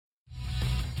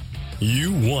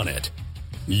You want it.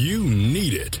 You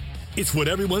need it. It's what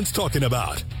everyone's talking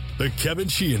about. The Kevin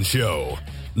Sheehan Show.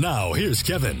 Now, here's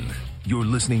Kevin. You're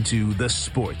listening to The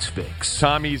Sports Fix.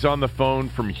 Tommy's on the phone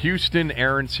from Houston.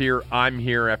 Aaron's here. I'm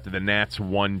here after the Nats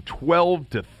won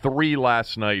 12-3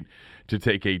 last night to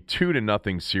take a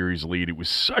 2-0 series lead. It was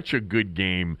such a good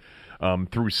game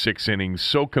through 6 innings.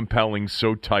 So compelling,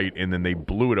 so tight, and then they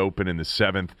blew it open in the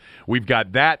 7th. We've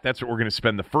got that. That's what we're going to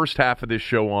spend the first half of this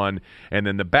show on. And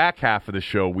then the back half of the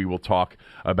show, we will talk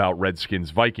about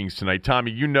Redskins-Vikings tonight.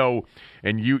 Tommy, you know,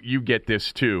 and you get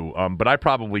this too, but I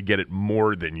probably get it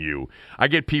more than you. I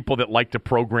get people that like to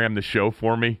program the show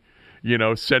for me, you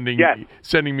know, sending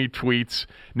me tweets.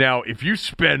 Now, if you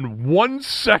spend 1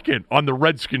 second on the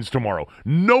Redskins tomorrow,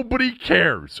 nobody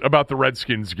cares about the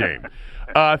Redskins game.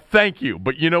 Thank you.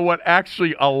 But you know what?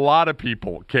 Actually, a lot of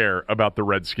people care about the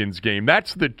Redskins game.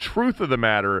 That's the truth of the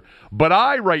matter. But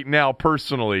I, right now,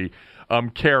 personally,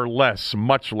 care less,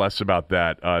 much less about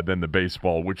that than the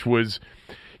baseball, which was,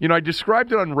 you know, I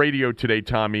described it on radio today,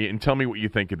 Tommy, and tell me what you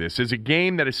think of this, as a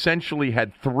game that essentially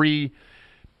had 3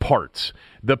 parts.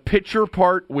 The pitcher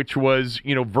part, which was,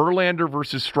 you know, Verlander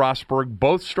versus Strasburg,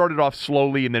 both started off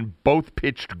slowly and then both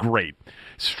pitched great.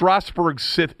 Strasburg's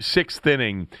 6th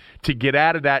inning to get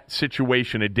out of that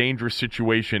situation, a dangerous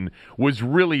situation, was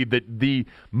really the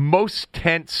most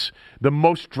tense, the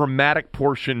most dramatic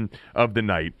portion of the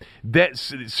night.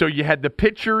 So you had the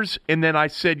pitchers, and then I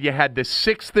said you had the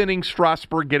 6th inning,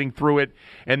 Strasburg getting through it,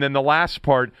 and then the last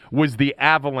part was the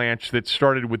avalanche that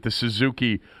started with the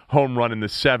Suzuki home run in the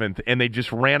 7th, and they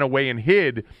just ran away and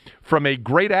hid from a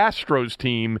great Astros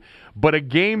team, but a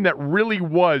game that really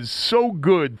was so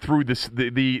good through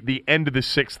the end of the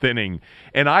 6th inning.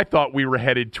 And I thought we were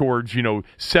headed towards, you know,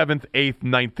 7th, 8th,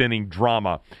 9th inning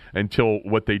drama until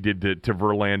what they did to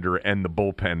Verlander and the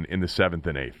bullpen in the 7th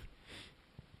and 8th.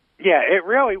 Yeah, it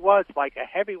really was like a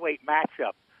heavyweight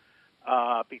matchup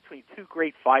between two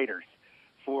great fighters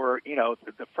for, you know,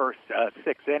 the first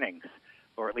 6 innings,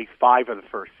 or at least 5 of the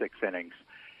first 6 innings.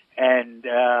 And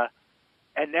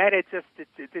then it just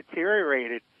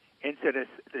deteriorated into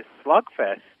this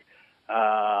slugfest,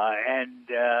 and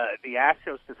the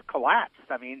Astros just collapsed.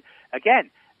 I mean, again,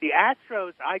 the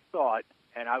Astros, I thought,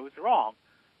 and I was wrong,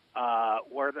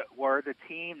 were the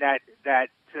team that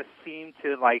just seemed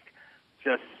to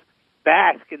just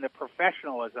bask in the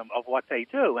professionalism of what they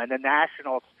do, and the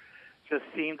Nationals just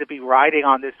seemed to be riding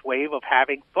on this wave of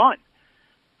having fun.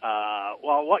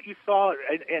 Well, what you saw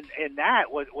in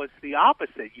that was the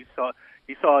opposite. You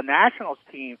saw a Nationals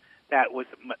team that was,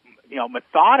 you know,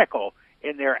 methodical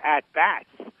in their at bats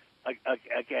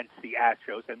against the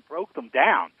Astros and broke them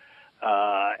down.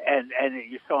 And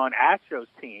you saw an Astros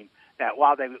team that,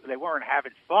 while they weren't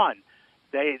having fun,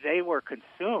 they were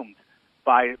consumed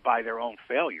by their own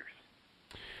failures.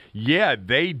 Yeah,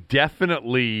 they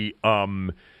definitely.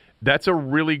 That's a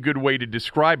really good way to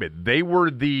describe it. They were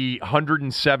the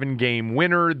 107-game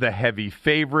winner, the heavy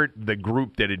favorite, the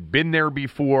group that had been there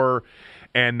before,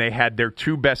 and they had their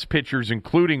 2 best pitchers,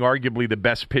 including arguably the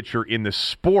best pitcher in the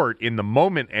sport, in the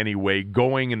moment anyway,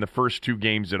 going in the first 2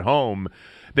 games at home.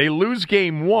 They lose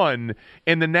game 1,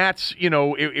 and the Nats, you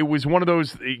know, it was one of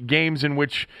those games in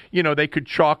which, you know, they could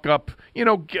chalk up, you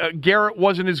know, Garrett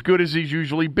wasn't as good as he's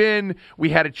usually been.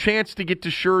 We had a chance to get to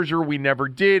Scherzer. We never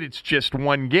did. It's just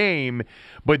 1 game.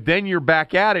 But then you're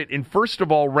back at it, and first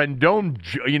of all, Rendon,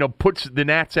 you know, puts the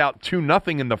Nats out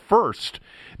 2-0 in the first.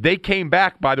 They came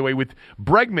back, by the way, with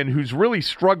Bregman, who's really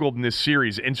struggled in this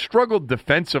series and struggled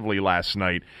defensively last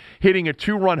night, hitting a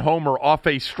 2-run homer off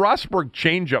a Strasburg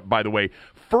changeup, by the way.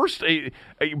 First,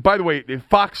 by the way,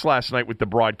 Fox last night with the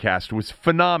broadcast was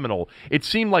phenomenal. It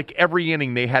seemed like every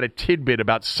inning they had a tidbit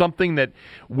about something that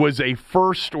was a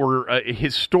first or a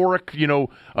historic, you know,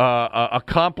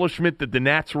 accomplishment that the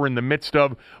Nats were in the midst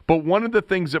of. But one of the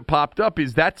things that popped up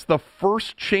is that's the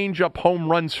first changeup home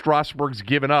run Strasburg's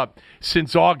given up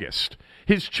since August.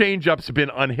 His changeup's been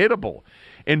unhittable,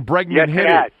 and Bregman hit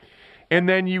it. And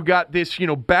then you got this, you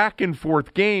know, back and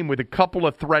forth game with a couple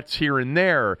of threats here and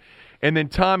there. And then,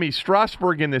 Tommy,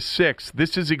 Strasburg in the 6th,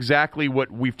 this is exactly what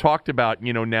we've talked about,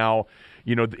 you know, now,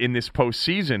 you know, in this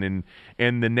postseason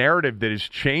and the narrative that has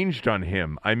changed on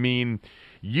him. I mean,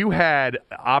 you had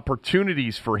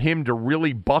opportunities for him to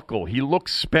really buckle. He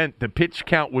looked spent. The pitch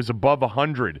count was above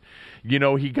 100. You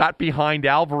know, he got behind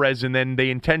Alvarez, and then they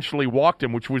intentionally walked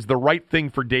him, which was the right thing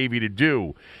for Davey to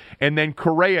do. And then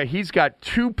Correa, he's got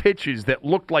 2 pitches that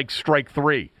looked like strike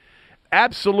 3.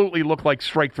 absolutely looked like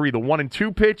strike three, the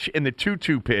 1-2 pitch and the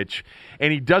 2-2 pitch,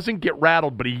 and he doesn't get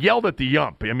rattled, but he yelled at the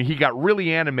ump. I mean, he got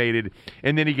really animated,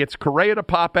 and then he gets Correa to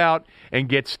pop out and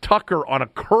gets Tucker on a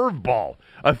curveball,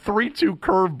 a 3-2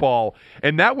 curveball,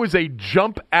 and that was a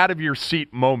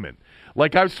jump-out-of-your-seat moment.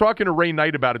 Like, I was talking to Ray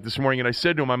Knight about it this morning, and I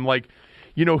said to him, I'm like,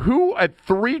 you know, who at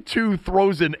 3-2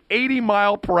 throws an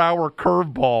 80-mile-per-hour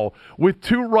curveball with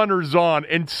 2 runners on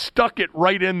and stuck it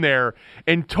right in there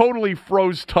and totally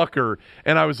froze Tucker?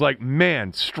 And I was like,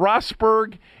 man,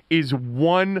 Strasburg is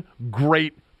one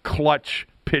great clutch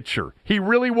pitcher. He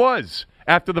really was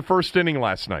after the first inning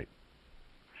last night.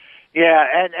 Yeah,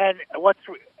 and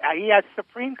he has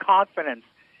supreme confidence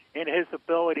in his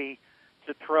ability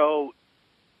to throw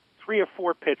 3 or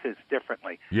 4 pitches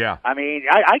differently. Yeah. I mean,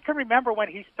 I can remember when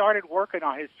he started working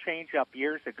on his changeup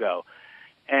years ago,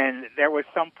 and there was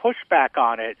some pushback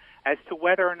on it as to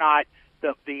whether or not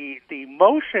the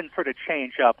motion for the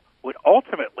changeup would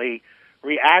ultimately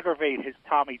re-aggravate his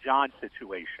Tommy John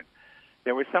situation.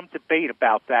 There was some debate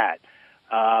about that.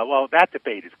 Well, that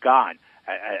debate is gone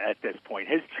at this point.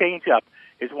 His changeup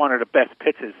is one of the best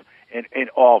pitches in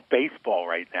all baseball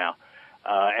right now.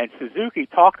 And Suzuki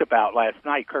talked about last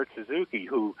night, Kurt Suzuki,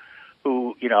 who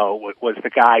you know was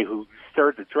the guy who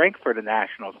stirred the drink for the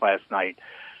Nationals last night.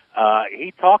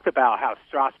 He talked about how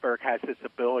Strasburg has this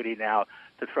ability now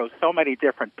to throw so many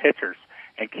different pitchers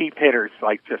and keep hitters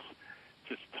like just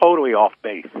totally off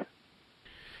base.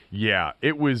 Yeah,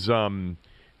 it was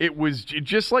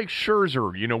just like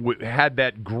Scherzer, you know, had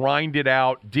that grinded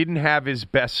out, didn't have his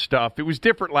best stuff. It was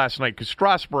different last night because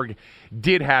Strasburg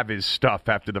did have his stuff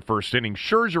after the first inning.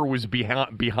 Scherzer was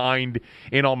behind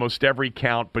in almost every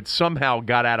count, but somehow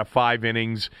got out of 5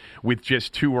 innings with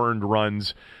just 2 earned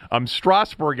runs.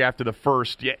 Strasburg after the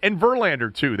first, yeah, and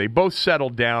Verlander too, they both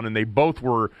settled down and they both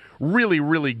were really,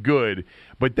 really good.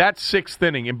 But that 6th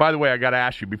inning, and by the way, I got to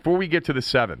ask you, before we get to the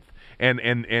 7th,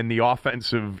 and the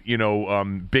offensive, you know,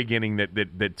 big inning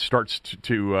that starts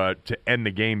to end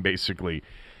the game, basically.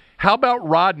 How about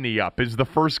Rodney up as the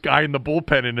first guy in the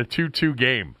bullpen in a 2-2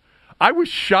 game? I was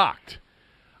shocked.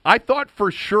 I thought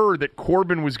for sure that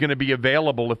Corbin was going to be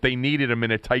available if they needed him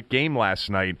in a tight game last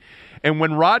night. And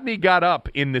when Rodney got up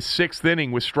in the 6th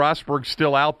inning with Strasburg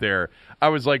still out there, I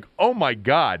was like, oh, my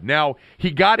God. Now,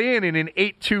 he got in an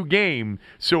 8-2 game,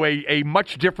 so a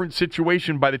much different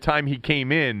situation by the time he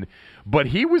came in. But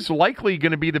he was likely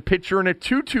going to be the pitcher in a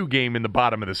 2-2 game in the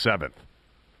bottom of the 7th.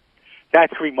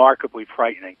 That's remarkably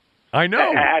frightening. I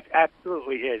know. That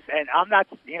absolutely is. And I'm not,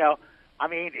 you know, I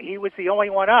mean, he was the only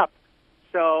one up.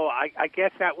 So I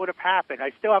guess that would have happened.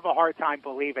 I still have a hard time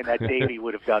believing that Davey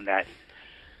would have done that.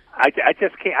 I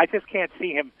just can't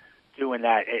see him doing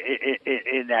that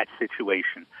in that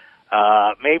situation.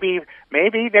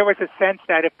 Maybe there was a sense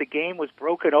that if the game was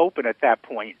broken open at that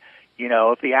point, you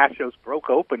know, if the Astros broke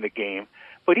open the game,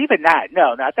 but even that,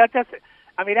 no, that doesn't.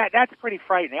 I mean, that's pretty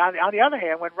frightening. On the other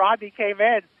hand, when Rodney came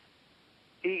in,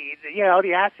 the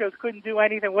Astros couldn't do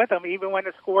anything with him, even when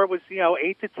the score was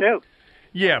 8-2.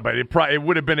 Yeah, but it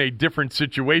would have been a different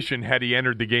situation had he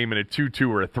entered the game in a 2-2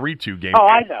 or a 3-2 game. Oh,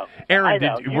 I know. Aaron,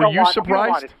 were you surprised? You don't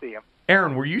want to see him.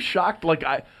 Aaron, were you shocked? Like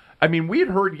I mean, we had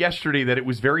heard yesterday that it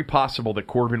was very possible that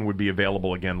Corbin would be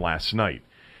available again last night.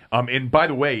 And by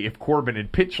the way, if Corbin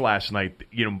had pitched last night,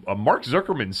 Mark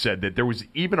Zuckerman said that there was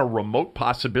even a remote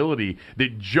possibility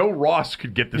that Joe Ross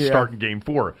could get the start in Game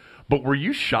 4. But were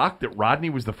you shocked that Rodney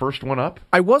was the first one up?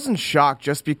 I wasn't shocked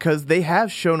just because they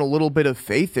have shown a little bit of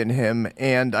faith in him,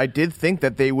 and I did think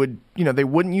that they would, they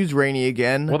wouldn't use Rainey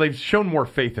again. Well, they've shown more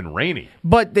faith in Rainey.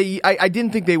 But I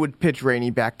didn't think they would pitch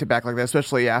Rainey back-to-back like that,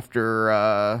 especially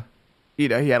after he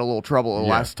had a little trouble the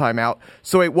last time out.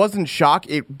 So it wasn't shock.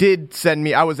 It did send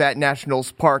me, I was at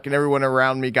Nationals Park, and everyone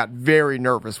around me got very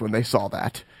nervous when they saw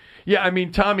that. Yeah, I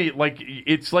mean, Tommy,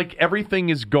 it's like everything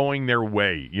is going their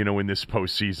way, in this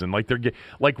postseason.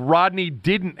 Like Rodney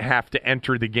didn't have to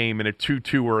enter the game in a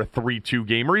 2-2 or a 3-2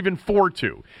 game or even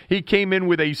 4-2. He came in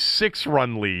with a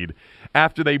 6-run lead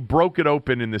after they broke it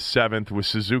open in the 7th with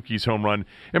Suzuki's home run.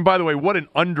 And by the way, what an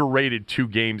underrated 2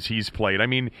 games he's played. I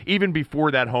mean, even before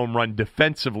that home run,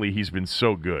 defensively, he's been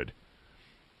so good.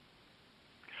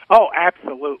 Oh,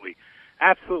 absolutely.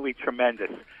 Absolutely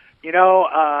tremendous.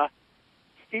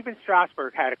 Steven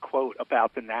Strasburg had a quote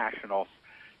about the Nationals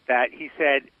that he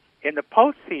said, in the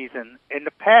postseason, in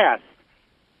the past,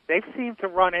 they've seemed to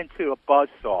run into a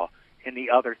buzzsaw in the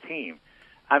other team.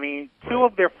 I mean, 2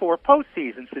 of their 4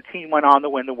 postseasons, the team went on to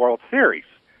win the World Series.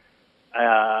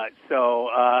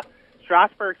 So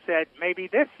Strasburg said, maybe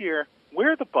this year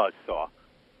we're the buzzsaw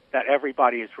that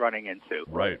everybody is running into.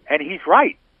 Right. And he's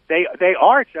right. They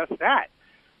are just that.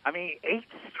 I mean, 8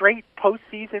 straight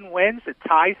postseason wins. It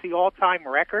ties the all-time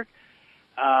record.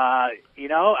 I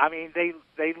mean,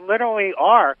 they literally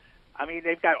are. I mean,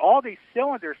 they've got all these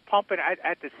cylinders pumping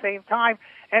at the same time.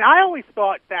 And I always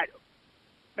thought that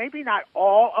maybe not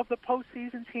all of the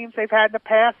postseason teams they've had in the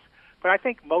past, but I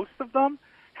think most of them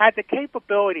had the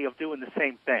capability of doing the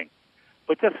same thing,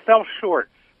 but just fell short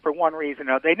for one reason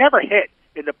or another. They never hit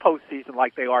in the postseason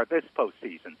like they are this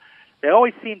postseason. They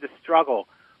always seem to struggle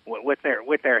with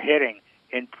their hitting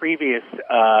in previous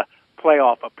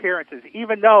playoff appearances,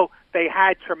 even though they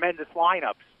had tremendous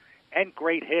lineups and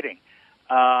great hitting.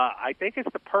 I think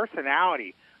it's the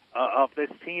personality of this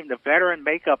team, the veteran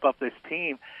makeup of this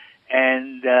team,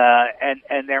 and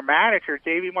their manager,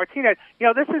 Davey Martinez.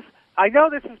 I know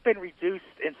this has been reduced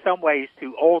in some ways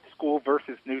to old school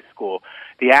versus new school.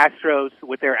 The Astros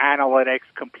with their analytics,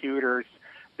 computers,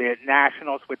 the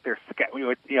Nationals with their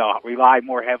rely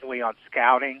more heavily on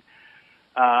scouting.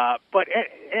 But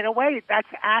in a way, that's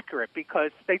accurate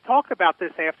because they talked about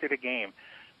this after the game.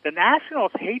 The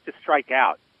Nationals hate to strike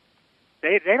out.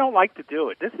 They don't like to do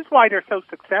it. This is why they're so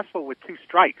successful with 2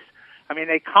 strikes. I mean,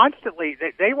 they constantly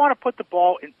they want to put the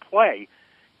ball in play,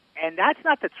 and that's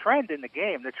not the trend in the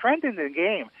game. The trend in the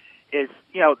game is,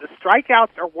 the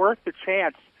strikeouts are worth the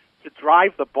chance to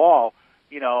drive the ball,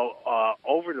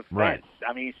 over the fence. Right.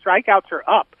 I mean, strikeouts are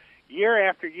up year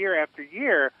after year after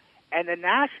year, and the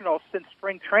Nationals since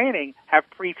spring training have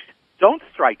preached don't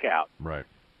strike out. Right.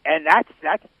 And that's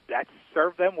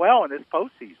served them well in this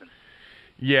postseason.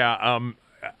 Yeah,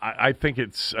 I think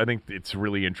it's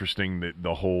really interesting that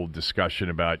the whole discussion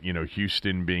about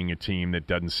Houston being a team that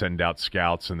doesn't send out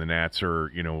scouts, and the Nats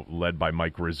are led by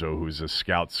Mike Rizzo, who's a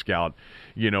scout.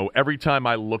 Every time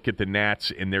I look at the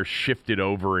Nats and they're shifted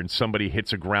over and somebody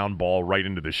hits a ground ball right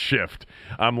into the shift,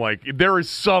 I'm like, there is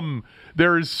some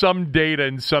data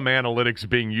and some analytics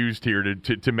being used here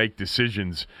to make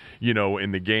decisions,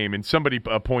 in the game. And somebody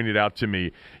pointed out to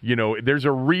me, there's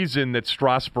a reason that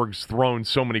Strasburg's thrown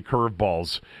so many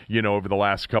curveballs, over the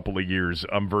last couple of years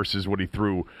versus what he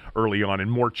threw early on,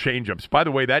 and more changeups. By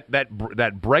the way, that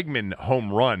Bregman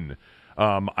home run,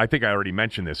 I think I already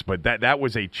mentioned this, but that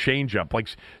was a changeup. Like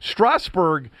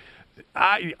Strasburg,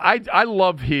 I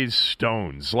love his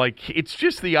stones. Like, it's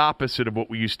just the opposite of what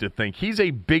we used to think. He's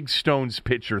a big stones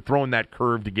pitcher, throwing that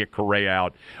curve to get Correa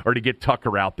out or to get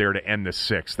Tucker out there to end the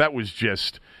 6th. That was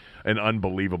just an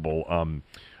unbelievable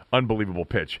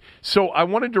pitch. So I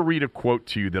wanted to read a quote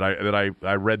to you that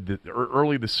I read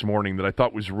early this morning that I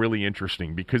thought was really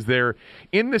interesting, because they're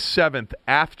in the 7th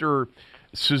after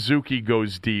Suzuki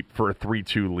goes deep for a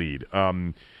 3-2 lead.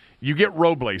 You get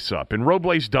Robles up, and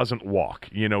Robles doesn't walk.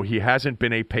 He hasn't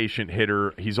been a patient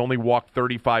hitter. He's only walked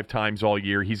 35 times all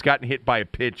year. He's gotten hit by a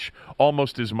pitch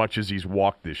almost as much as he's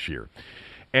walked this year.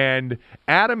 And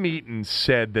Adam Eaton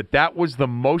said that was the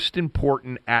most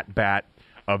important at-bat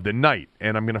of the night.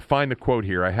 And I'm going to find the quote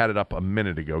here. I had it up a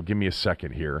minute ago. Give me a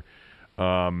second here.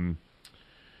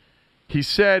 He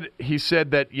said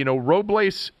that,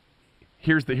 Robles...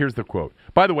 Here's the quote.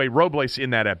 By the way, Robles in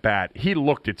that at-bat, he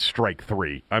looked at strike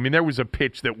 3. I mean, there was a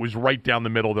pitch that was right down the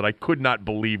middle that I could not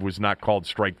believe was not called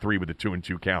strike 3 with a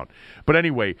 2-2 count. But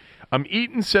anyway,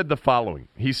 Eaton said the following.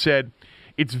 He said,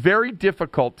 "It's very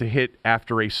difficult to hit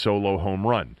after a solo home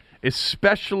run,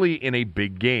 especially in a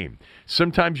big game.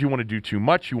 Sometimes you want to do too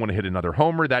much. You want to hit another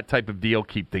homer, that type of deal,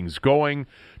 keep things going.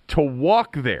 To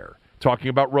walk there," talking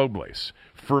about Robles,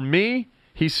 "for me,"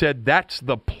 he said, "that's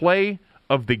the play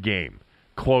of the game."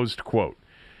 Closed quote.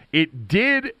 It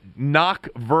did knock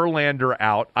Verlander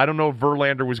out. I don't know if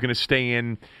Verlander was going to stay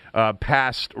in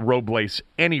past Robles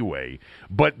anyway.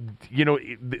 But,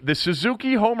 the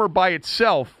Suzuki homer by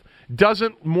itself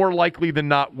doesn't more likely than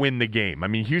not win the game. I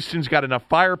mean, Houston's got enough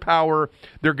firepower.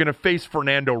 They're going to face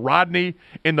Fernando Rodney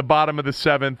in the bottom of the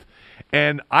 7th.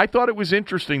 And I thought it was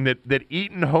interesting that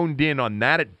Eaton honed in on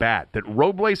that at bat, that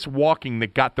Robles walking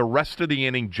that got the rest of the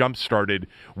inning jump-started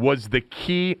was the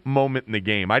key moment in the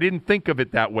game. I didn't think of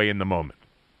it that way in the moment.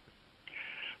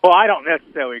 Well, I don't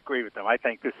necessarily agree with them. I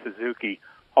think the Suzuki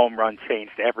home run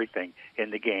changed everything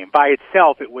in the game. By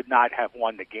itself, it would not have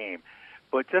won the game.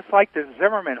 But just like the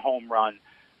Zimmerman home run,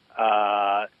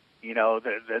 the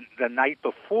night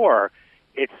before,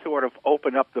 it sort of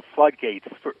opened up the floodgates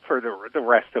for the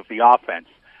rest of the offense.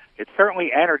 It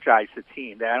certainly energized the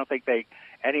team. I don't think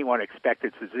anyone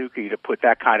expected Suzuki to put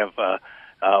that kind of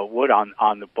wood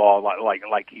on the ball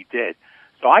like he did.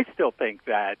 So I still think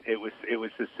that it was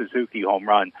the Suzuki home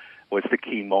run was the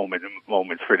key moment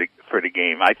for the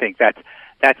game. I think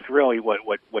that's really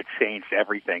what changed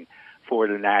everything for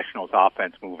the Nationals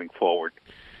offense moving forward.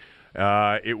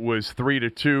 It was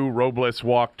 3-2. Robles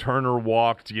walked, Turner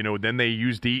walked. Then they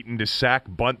used Eaton to sack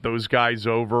bunt those guys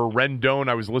over. Rendon,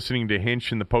 I was listening to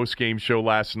Hinch in the postgame show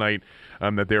last night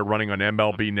that they were running on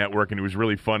MLB Network, and it was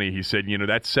really funny. He said,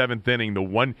 that seventh inning, the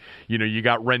one, you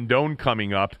got Rendon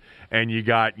coming up, and you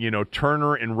got,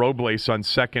 Turner and Robles on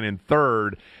second and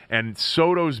third, and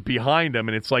Soto's behind him,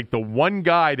 and it's like the one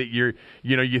guy that you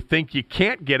think you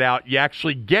can't get out, you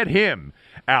actually get him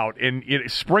out. And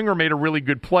Springer made a really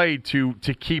good play to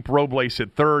keep Robles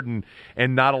at third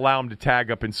and not allow him to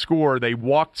tag up and score. They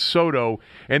walked Soto,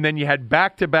 and then you had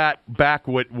back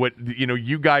what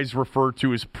you guys refer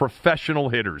to as professional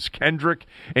hitters, Kendrick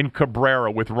and Cabrera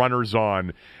with runners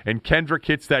on. And Kendrick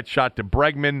hits that shot to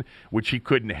Bregman, which he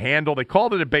couldn't handle. They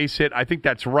called it a base hit. I think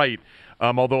that's right.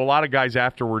 Although a lot of guys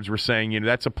afterwards were saying,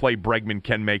 that's a play Bregman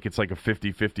can make. It's like a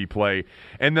 50-50 play.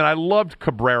 And then I loved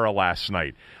Cabrera last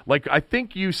night. Like, I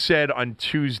think you said on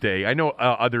Tuesday, I know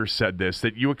others said this,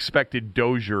 that you expected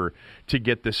Dozier to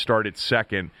get the start at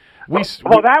second.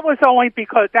 That was only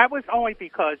because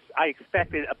I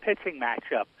expected a pitching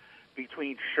matchup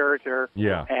between Scherzer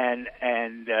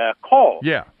and Cole.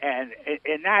 Yeah. And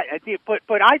in that,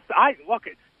 but I look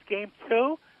at Game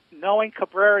 2. Knowing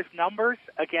Cabrera's numbers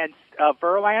against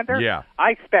Verlander,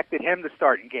 I expected him to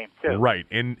start in Game 2. Right,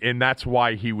 and that's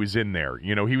why he was in there.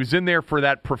 He was in there for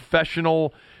that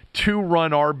professional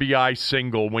 2-run RBI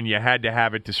single when you had to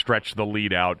have it to stretch the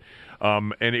lead out.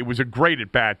 And it was a great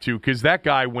at-bat, too, because that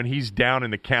guy, when he's down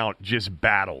in the count, just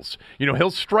battles.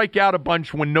 He'll strike out a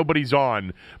bunch when nobody's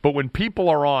on, but when people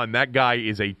are on, that guy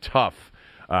is a tough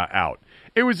out.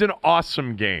 It was an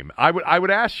awesome game. I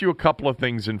would ask you a couple of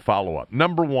things in follow-up.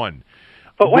 Number one.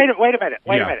 But wait a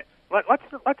minute.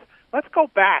 Let's go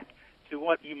back to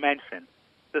what you mentioned.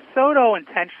 The Soto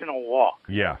intentional walk.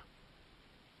 Yeah.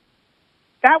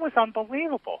 That was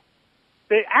unbelievable.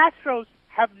 The Astros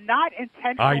have not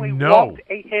intentionally walked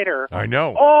a hitter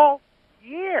all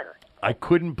year. I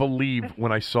couldn't believe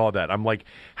when I saw that. I'm like,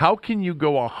 how can you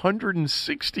go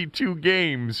 162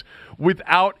 games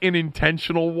without an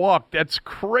intentional walk? That's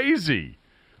crazy.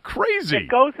 Crazy. It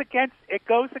goes against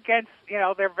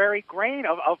their very grain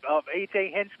of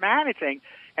AJ Hinch managing.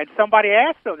 And somebody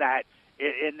asked him that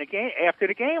in the game after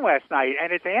the game last night,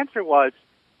 and his answer was,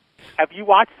 "Have you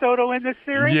watched Soto in this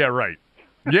series?" Yeah, right.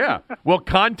 Yeah. Well,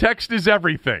 context is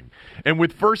everything. And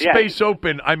with first base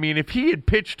open, I mean, if he had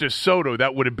pitched to Soto,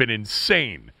 that would have been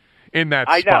insane in that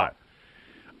spot.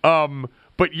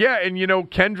 But yeah, and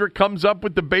Kendrick comes up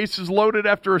with the bases loaded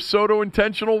after a Soto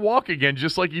intentional walk again,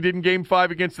 just like he did in Game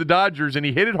 5 against the Dodgers, and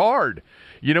he hit it hard,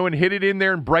 and hit it in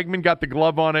there, and Bregman got the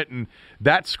glove on it, and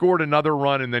that scored another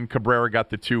run, and then Cabrera got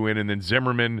the 2 in, and then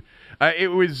Zimmerman. It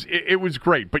was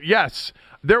great. But yes,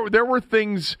 there were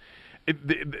things.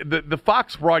 The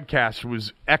Fox broadcast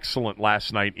was excellent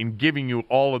last night in giving you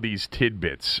all of these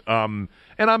tidbits. And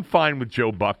I'm fine with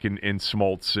Joe Buck and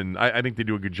Smoltz, and I think they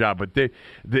do a good job. But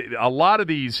a lot of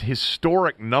these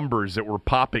historic numbers that were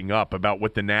popping up about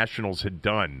what the Nationals had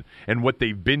done and what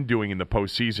they've been doing in the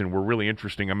postseason were really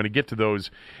interesting. I'm going to get to those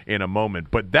in a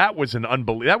moment. But that was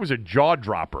that was a jaw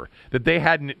dropper that they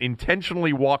hadn't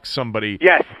intentionally walked somebody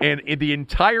in the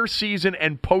entire season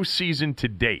and postseason to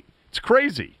date. It's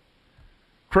crazy.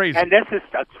 Crazy. And this is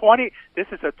a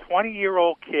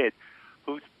 20-year-old kid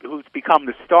who's become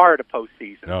the star of the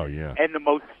postseason. Oh yeah. And the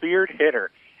most feared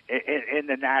hitter in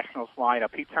the Nationals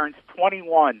lineup. He turns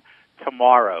 21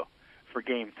 tomorrow for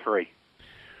Game 3.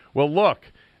 Well,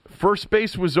 look, first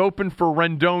base was open for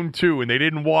Rendon too, and they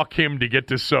didn't walk him to get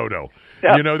to Soto.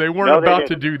 Yep. They weren't about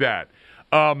to do that.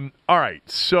 All right,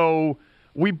 so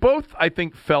we both, I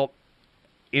think, felt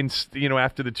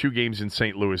after the 2 games in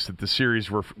St. Louis that the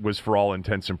series was for all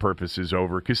intents and purposes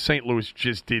over because St. Louis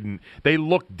just didn't. They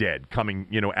looked dead coming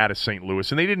out of St.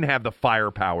 Louis, and they didn't have the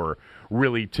firepower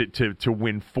really to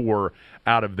win 4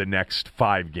 out of the next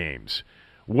 5 games.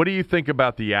 What do you think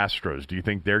about the Astros? Do you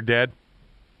think they're dead?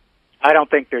 I don't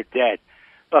think they're dead.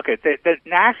 Look, the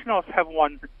Nationals have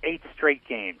won 8 straight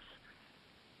games.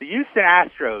 The Houston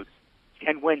Astros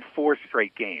can win 4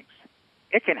 straight games.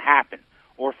 It can happen.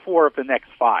 Or 4 of the next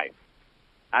 5.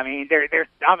 I mean,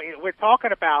 we're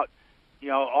talking about,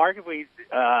 arguably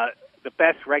the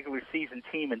best regular season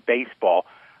team in baseball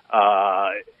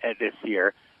this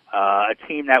year. A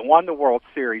team that won the World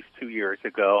Series 2 years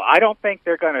ago. I don't think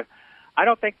they're gonna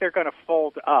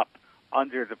fold up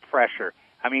under the pressure.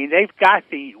 I mean, they've got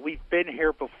we've been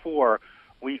here before.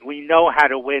 We know how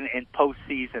to win in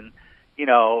postseason.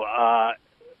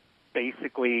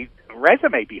 Basically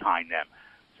resume behind them.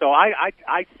 So I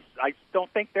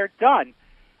don't think they're done,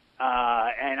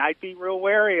 and I'd be real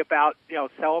wary about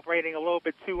celebrating a little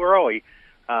bit too early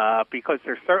because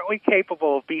they're certainly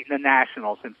capable of beating the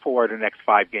Nationals in 4 of the next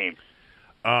 5 games.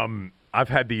 I've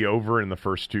had the over in the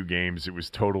first 2 games. It was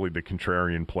totally the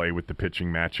contrarian play with the pitching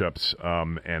matchups,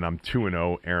 and I'm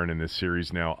 2-0, Aaron, in this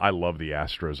series now. I love the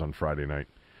Astros on Friday night.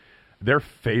 They're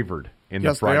favored in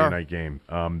the Friday night game.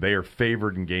 They are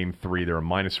favored in Game 3. They're a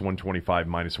 -125,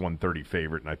 -130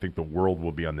 favorite, and I think the world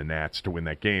will be on the Nats to win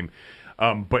that game.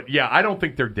 But, yeah, I don't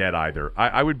think they're dead either.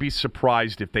 I would be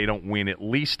surprised if they don't win at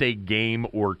least a game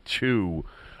or 2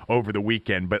 over the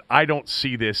weekend, but I don't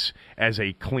see this as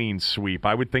a clean sweep.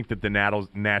 I would think that the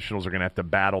Nationals are going to have to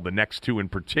battle the next 2 in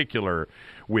particular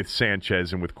with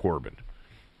Sanchez and with Corbin.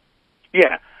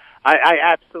 Yeah,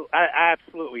 I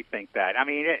absolutely think that. I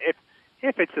mean,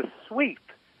 if it's a sweep,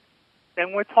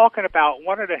 then we're talking about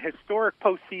one of the historic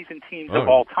postseason teams of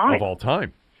all time. Of all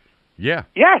time, yeah.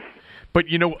 Yes. But,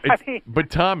 but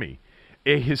Tommy,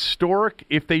 a historic,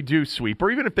 if they do sweep, or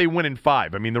even if they win in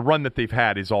 5, I mean, the run that they've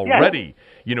had is already,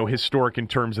 historic in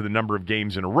terms of the number of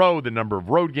games in a row, the number of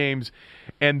road games,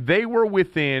 and they were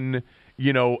within,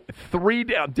 3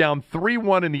 down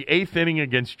 3-1 in the 8th inning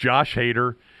against Josh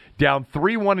Hader, down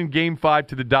 3-1 in Game 5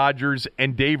 to the Dodgers,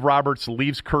 and Dave Roberts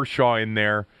leaves Kershaw in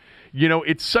there.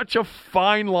 It's such a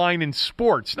fine line in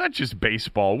sports, not just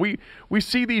baseball. We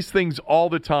see these things all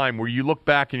the time where you look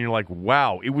back and you're like,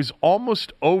 wow, it was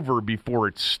almost over before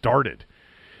it started.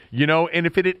 And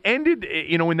if it had ended,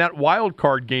 in that wild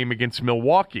card game against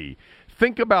Milwaukee,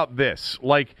 think about this.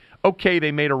 Like, okay,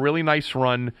 they made a really nice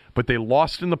run, but they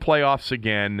lost in the playoffs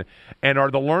again. And are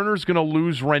the Lerners going to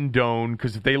lose Rendon?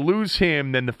 Because if they lose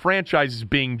him, then the franchise is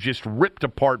being just ripped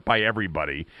apart by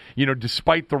everybody,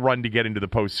 despite the run to get into the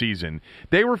postseason.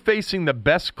 They were facing the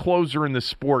best closer in the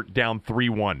sport down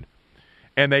 3-1.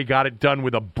 And they got it done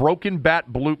with a broken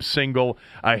bat bloop single,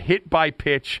 a hit by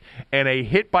pitch, and a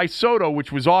hit by Soto,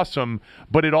 which was awesome,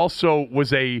 but it also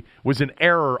was an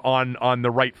error on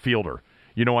the right fielder.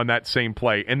 On that same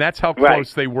play. And that's how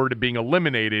close they were to being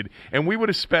eliminated. And we would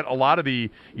have spent a lot of the,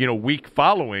 week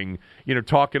following,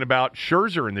 talking about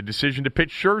Scherzer and the decision to pitch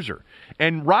Scherzer.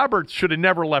 And Roberts should have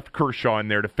never left Kershaw in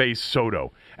there to face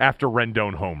Soto after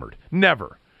Rendon homered.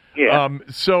 Never. Yeah.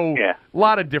 A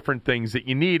lot of different things that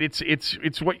you need.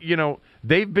 It's what,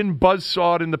 they've been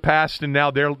buzzsawed in the past, and now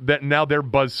they're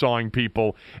buzzsawing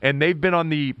people, and they've been on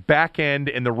the back end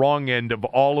and the wrong end of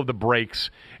all of the breaks.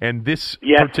 And this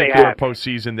particular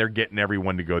postseason, they're getting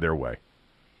everyone to go their way.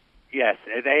 Yes,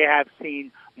 they have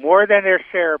seen more than their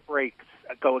share of breaks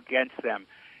go against them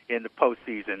in the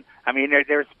postseason. I mean,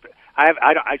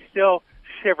 I still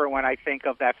shiver when I think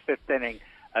of that 5th inning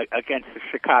against the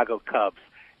Chicago Cubs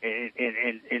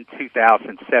in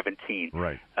 2017.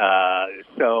 Right. I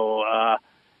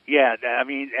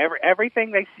mean,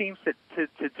 everything they seem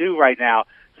to do right now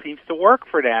seems to work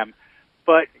for them.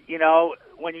 But,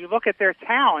 when you look at their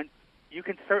talent, you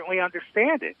can certainly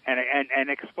understand it and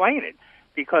explain it.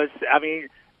 Because, I mean,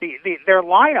 their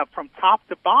lineup from top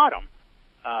to bottom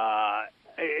are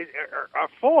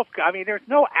full of, I mean, there's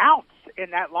no outs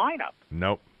in that lineup.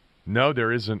 Nope. No,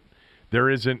 there isn't. There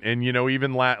isn't, and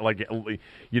even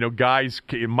guys.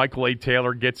 Michael A.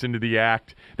 Taylor gets into the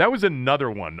act. That was another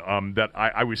one that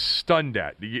I was stunned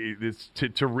at.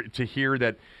 To hear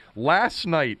that last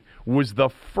night was the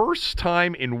first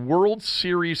time in World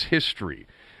Series history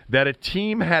that a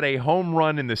team had a home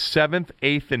run in the 7th,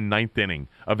 8th, and 9th inning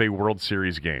of a World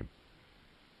Series game.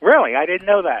 Really? I didn't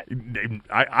know that.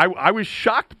 I was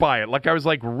shocked by it. Like, I was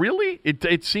like, really?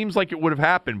 It seems like it would have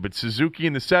happened, but Suzuki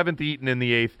in the 7th, Eaton in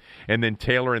the 8th, and then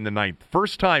Taylor in the 9th.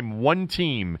 First time one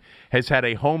team has had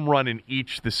a home run in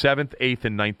each the 7th, 8th,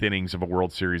 and 9th innings of a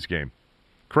World Series game.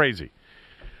 Crazy.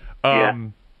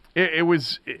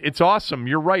 It's awesome.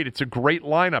 You're right. It's a great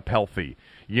lineup, healthy.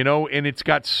 And it's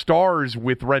got stars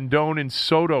with Rendon and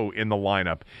Soto in the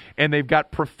lineup. And they've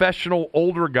got professional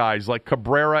older guys like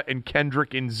Cabrera and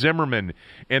Kendrick and Zimmerman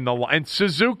and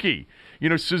Suzuki.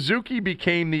 Suzuki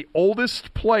became the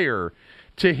oldest player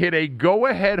to hit a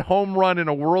go-ahead home run in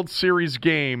a World Series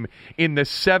game in the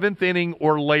 7th inning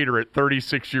or later at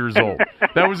 36 years old.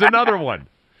 That was another one.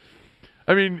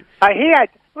 I mean, he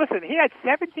had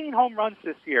 17 home runs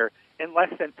this year in less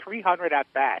than 300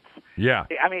 at-bats. Yeah.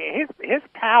 I mean, his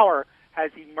power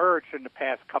has emerged in the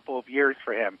past couple of years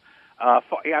for him.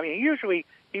 Usually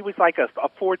he was like a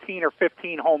 14 or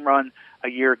 15 home run a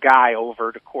year guy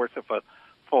over the course of a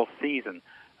full season.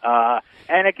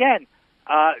 And again,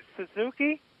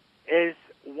 Suzuki is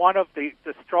one of the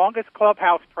strongest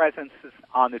clubhouse presences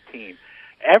on the team.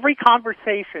 Every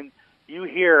conversation you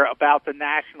hear about the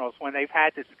Nationals when they've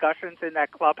had discussions in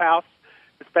that clubhouse,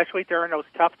 especially during those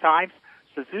tough times,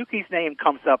 Suzuki's name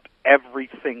comes up every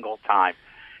single time.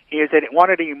 He is one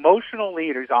of the emotional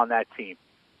leaders on that team.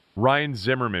 Ryan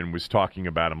Zimmerman was talking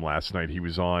about him last night. He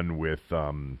was on with,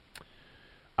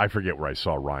 I forget where I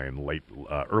saw Ryan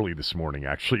early this morning,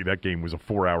 actually. That game was a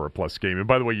 4-hour-plus game. And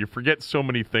by the way, you forget so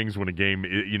many things when a game,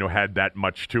 had that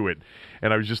much to it.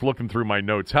 And I was just looking through my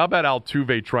notes. How about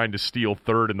Altuve trying to steal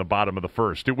third in the bottom of the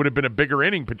first? It would have been a bigger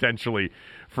inning, potentially,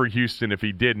 for Houston if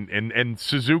he didn't. And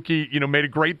Suzuki, made a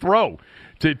great throw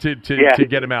to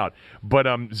get him out. But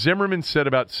Zimmerman said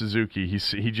about Suzuki,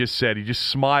 he just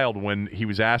smiled when he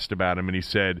was asked about him, and he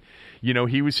said,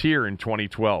 he was here in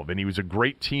 2012, and he was a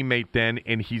great teammate then,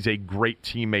 and he's a great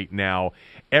teammate now.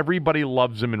 Everybody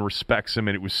loves him and respects him,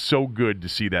 and it was so good to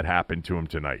see that happen to him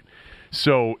tonight.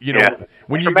 So,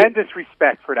 when tremendous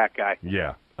respect for that guy.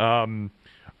 Yeah. All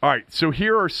right, so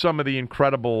here are some of the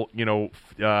incredible,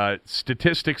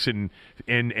 statistics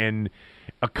and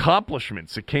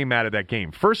accomplishments that came out of that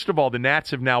game. First of all, the Nats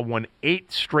have now won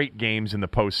 8 straight games in the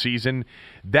postseason.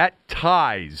 That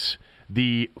ties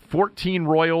the 14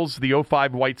 Royals, the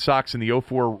 05 White Sox, and the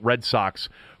 04 Red Sox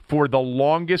for the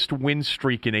longest win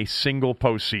streak in a single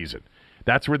postseason.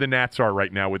 That's where the Nats are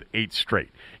right now with 8 straight.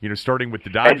 Starting with the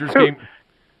Dodgers game.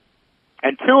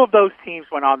 And 2 of those teams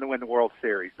went on to win the World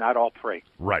Series, not all 3.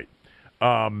 Right.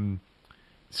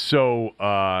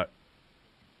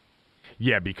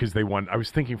 Yeah, because they won. I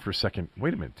was thinking for a second,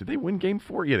 wait a minute, did they win Game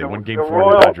 4? Yeah, they won Game 4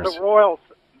 of the Dodgers. The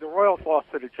Royals lost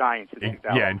to the Giants in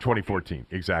 2014,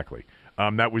 exactly.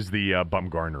 That was the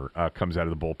Bumgarner comes out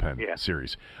of the bullpen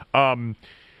series.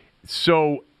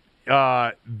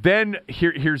 Then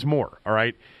here's more, all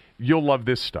right? You'll love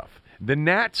this stuff. The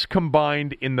Nats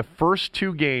combined in the first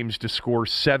 2 games to score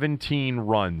 17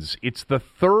 runs. It's the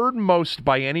 3rd most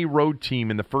by any road team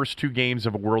in the first 2 games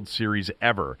of a World Series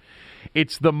ever.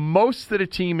 It's the most that a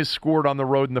team has scored on the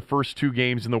road in the first 2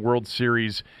 games in the World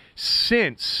Series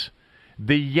since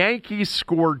the Yankees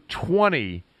scored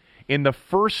 20 in the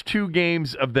first 2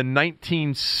 games of the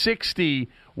 1960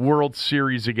 World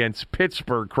Series against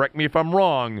Pittsburgh. Correct me if I'm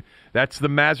wrong. That's the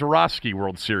Mazeroski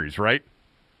World Series, right?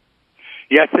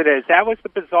 Yes, it is. That was the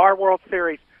bizarre World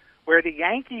Series where the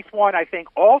Yankees won, I think,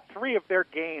 all 3 of their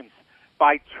games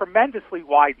by tremendously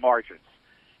wide margins.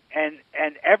 And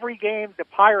every game the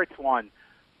Pirates won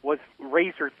was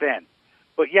razor thin.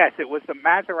 But, yes, it was the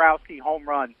Mazeroski home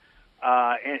run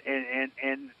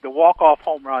and the walk-off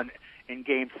home run in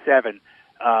Game 7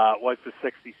 was the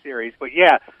 60 series. But,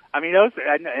 yeah, I mean,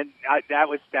 that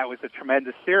was a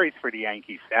tremendous series for the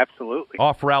Yankees, absolutely.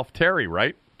 Off Ralph Terry,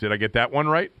 right? Did I get that one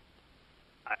right?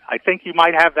 I think you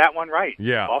might have that one right.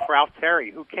 Yeah. Off Ralph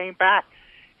Terry, who came back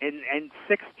in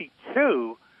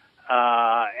 62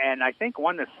 and I think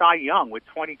won the Cy Young with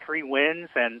 23 wins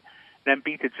and then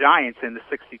beat the Giants in the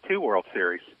 62 World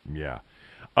Series. Yeah.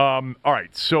 All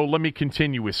right, so let me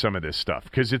continue with some of this stuff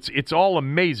because it's all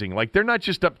amazing. Like, they're not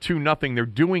just up 2-0. They're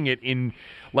doing it in,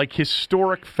 like,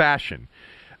 historic fashion.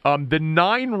 The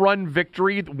 9-run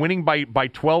victory, winning by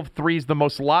 12-3, is the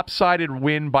most lopsided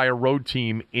win by a road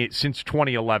team since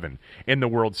 2011 in the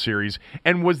World Series,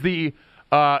 and was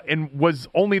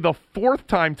only the 4th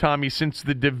time, Tommy, since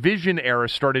the division era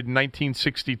started in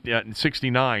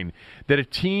 1969 that a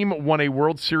team won a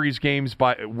World Series game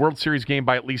by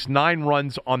at least 9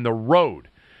 runs on the road.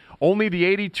 Only the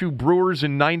 82 Brewers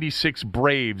and 96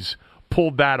 Braves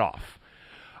pulled that off.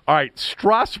 All right,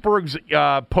 Strasburg's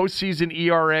postseason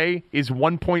ERA is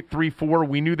 1.34.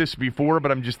 We knew this before,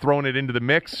 but I'm just throwing it into the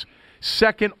mix.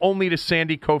 Second only to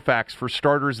Sandy Koufax for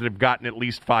starters that have gotten at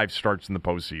least 5 starts in the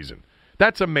postseason.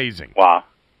 That's amazing. Wow,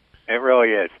 it really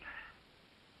is.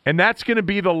 And that's going to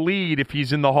be the lead if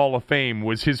he's in the Hall of Fame,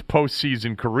 was his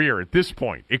postseason career at this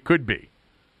point. It could be.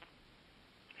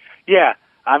 Yeah,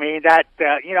 I mean, that,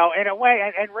 in a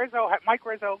way, and Mike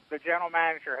Rizzo, the general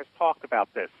manager, has talked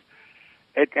about this.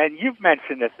 And you've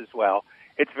mentioned this as well.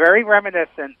 It's very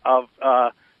reminiscent of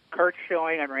Curt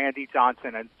Schilling and Randy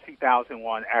Johnson in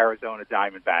 2001 Arizona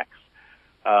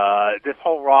Diamondbacks. This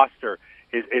whole roster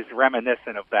is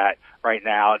reminiscent of that right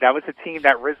now. That was a team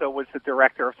that Rizzo was the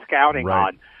director of scouting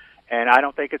on, and I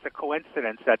don't think it's a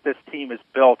coincidence that this team is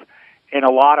built in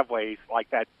a lot of ways like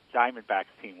that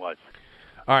Diamondbacks team was.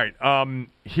 All right,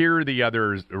 here are the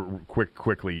others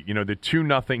quickly. The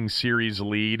 2-0 series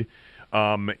lead.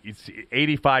 It's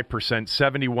 85%,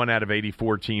 71 out of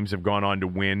 84 teams have gone on to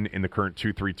win in the current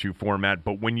 2-3-2 format.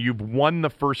 But when you've won the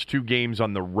first 2 games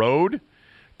on the road,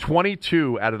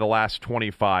 22 out of the last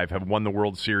 25 have won the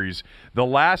World Series. The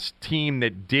last team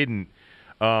that didn't,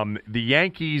 the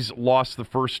Yankees lost the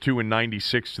first 2 in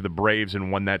 96 to the Braves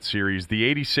and won that series. The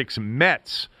 86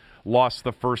 Mets lost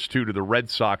the first two to the Red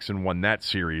Sox and won that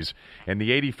series, and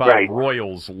the 85 Right.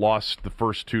 Royals lost the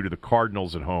first two to the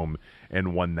Cardinals at home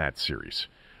and won that series.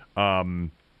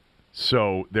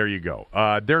 So there you go.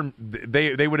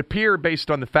 They would appear, based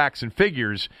on the facts and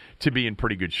figures, to be in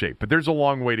pretty good shape. But there's a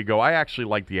long way to go. I actually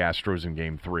like the Astros in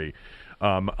Game 3.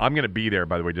 I'm going to be there,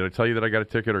 by the way. Did I tell you that I got a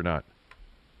ticket or not?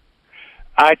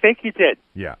 I think you did.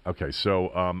 Yeah. Okay. So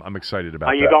I'm excited about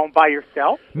that. Are you going by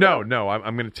yourself? No.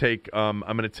 I'm going to take. I'm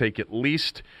going to take at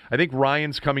least. I think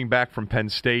Ryan's coming back from Penn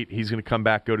State. He's going to come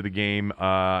back, go to the game,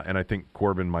 and I think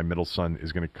Corbin, my middle son,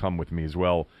 is going to come with me as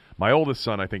well. My oldest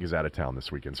son, I think, is out of town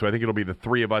this weekend, so I think it'll be the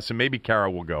three of us, and maybe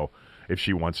Kara will go if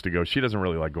she wants to go. She doesn't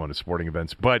really like going to sporting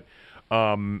events, but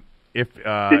if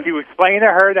did you explain to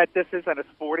her that this isn't a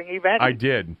sporting event? I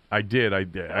did.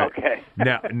 Okay.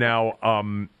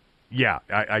 Now. Yeah,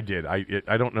 I did.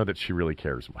 I don't know that she really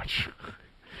cares much.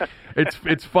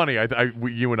 It's funny.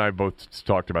 You and I both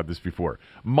talked about this before.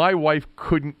 My wife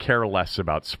couldn't care less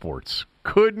about sports.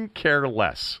 Couldn't care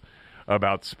less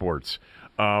about sports.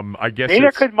 I guess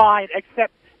neither could mine.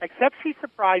 Except she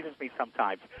surprises me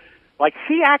sometimes. Like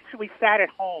she actually sat at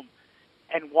home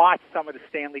and watched some of the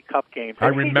Stanley Cup games. I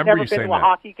remember you saying that. She's never been to a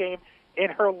hockey game in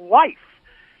her life.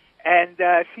 And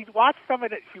she's watched some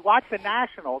of it. She watched the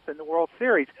Nationals in the World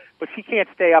Series, but she can't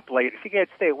stay up late. She can't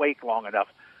stay awake long enough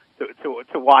to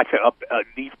watch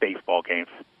these baseball games.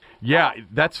 Yeah,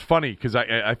 that's funny because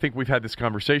I think we've had this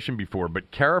conversation before.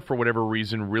 But Kara, for whatever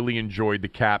reason, really enjoyed the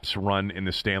Caps' run in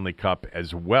the Stanley Cup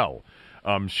as well.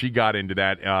 She got into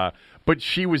that, but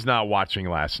she was not watching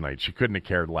last night. She couldn't have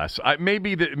cared less.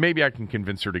 Maybe I can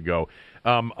convince her to go.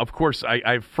 Of course, I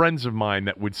have friends of mine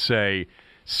that would say,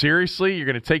 seriously, you're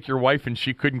going to take your wife and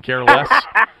she couldn't care less?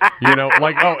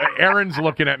 Like, oh, Aaron's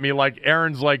looking at me like,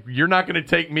 you're not going to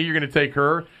take me, you're going to take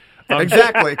her.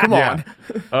 Exactly. Come on.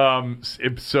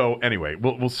 So anyway,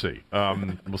 we'll see.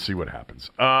 We'll see what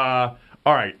happens. All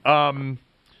right.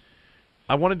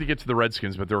 I wanted to get to the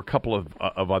Redskins, but there are a couple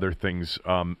of other things.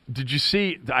 Did you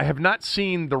see? I have not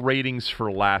seen the ratings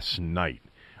for last night.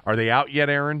 Are they out yet,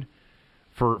 Aaron?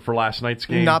 For last night's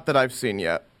game? Not that I've seen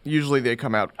yet. Usually they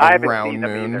come out I haven't around seen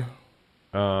them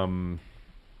noon.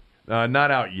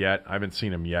 Not out yet. I haven't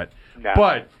seen them yet. No.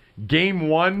 But Game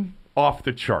 1, off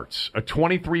the charts. A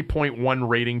 23.1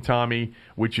 rating, Tommy,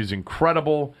 which is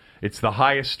incredible. It's the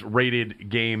highest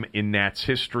rated game in Nats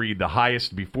history. The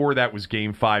highest before that was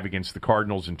Game 5 against the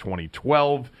Cardinals in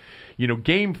 2012.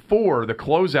 Game 4, the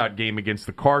closeout game against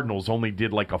the Cardinals, only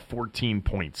did like a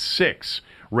 14.6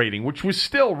 rating, which was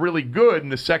still really good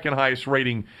and the second highest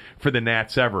rating for the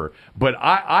Nats ever. But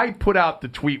I put out the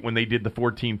tweet when they did the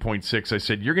 14.6. I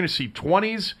said, you're going to see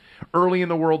 20s early in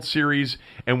the World Series,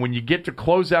 and when you get to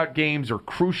closeout games or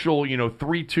crucial,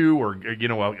 3-2 or,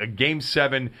 a Game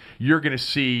 7, you're going to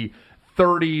see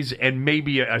 30s, and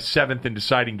maybe a seventh and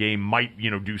deciding game might,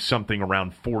 do something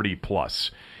around 40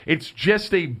 plus. It's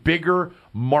just a bigger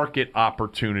market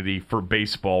opportunity for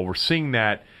baseball. We're seeing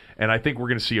that, and I think we're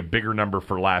going to see a bigger number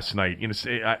for last night.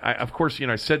 Of course,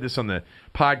 I said this on the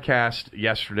podcast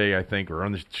yesterday, I think, or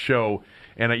on the show,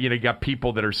 and you got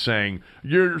people that are saying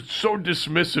you're so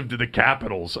dismissive to the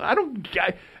Capitals.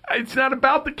 It's not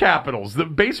about the Capitals. The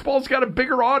baseball's got a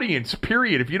bigger audience.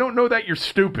 Period. If you don't know that, you're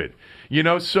stupid. So you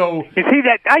see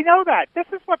that? I know that. This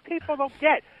is what people don't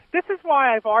get. This is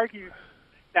why I've argued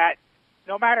that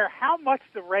no matter how much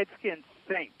the Redskins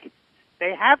think,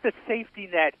 they have the safety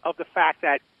net of the fact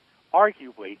that,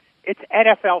 arguably, it's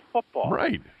NFL football.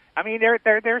 Right. I mean, there's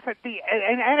an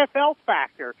NFL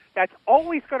factor that's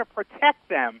always going to protect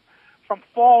them from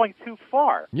falling too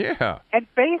far. Yeah. And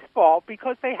baseball,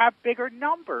 because they have bigger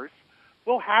numbers,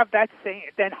 will have that same,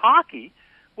 than hockey,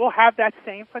 will have that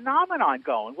same phenomenon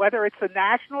going, whether it's the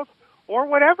Nationals or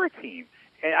whatever team.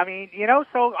 And, I mean,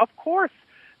 so of course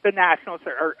the Nationals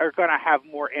are going to have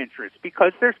more interest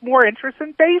because there's more interest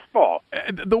in baseball.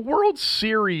 The World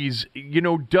Series,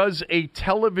 does a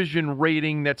television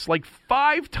rating that's like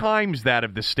 5 times that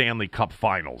of the Stanley Cup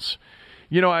Finals.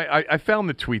 I found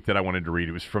the tweet that I wanted to read.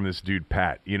 It was from this dude,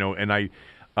 Pat, and I...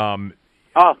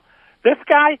 this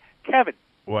guy, Kevin.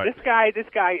 What? This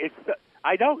guy is...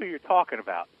 I know who you're talking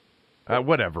about.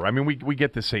 Whatever. I mean, we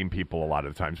get the same people a lot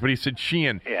of the times. But he said,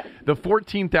 Sheehan, yeah. The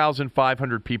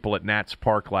 14,500 people at Nats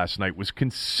Park last night was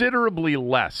considerably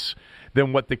less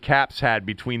than what the Caps had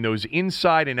between those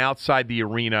inside and outside the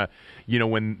arena,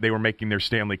 when they were making their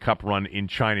Stanley Cup run in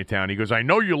Chinatown. He goes, I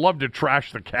know you love to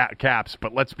trash the Caps,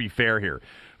 but let's be fair here.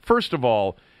 First of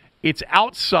all, It's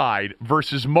outside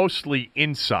versus mostly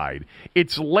inside.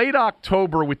 It's late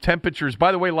October with temperatures,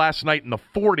 by the way, last night in the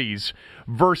 40s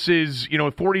versus,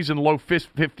 40s and low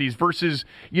 50s versus,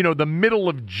 the middle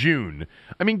of June.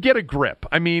 I mean, get a grip.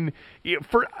 I mean,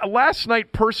 for last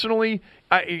night personally,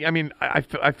 I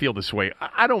feel this way.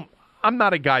 I'm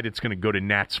not a guy that's going to go to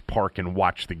Nats Park and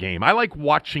watch the game. I like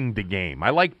watching the game.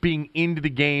 I like being into the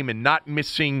game and not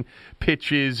missing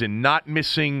pitches and not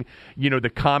missing, the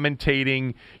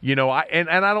commentating. And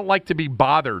I don't like to be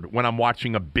bothered when I'm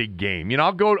watching a big game.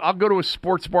 I'll go to a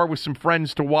sports bar with some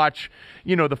friends to watch,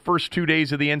 the first 2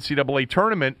 days of the NCAA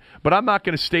tournament, but I'm not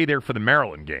going to stay there for the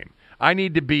Maryland game. I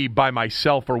need to be by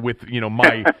myself or with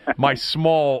my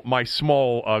small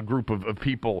group of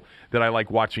people that I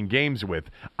like watching games with.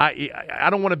 I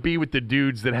don't want to be with the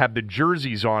dudes that have the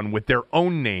jerseys on with their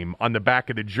own name on the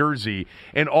back of the jersey,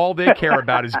 and all they care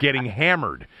about is getting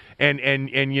hammered and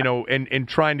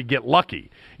trying to get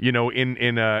lucky,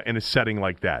 in a setting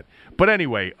like that. But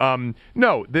anyway,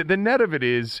 no, the net of it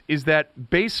is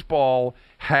that baseball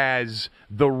has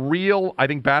the real. I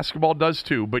think basketball does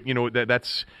too, but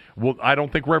that's. Well, I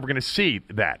don't think we're ever going to see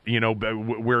that,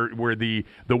 where the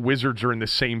Wizards are in the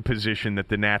same position that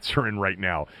the Nats are in right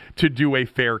now to do a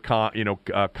fair,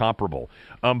 comparable.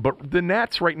 But the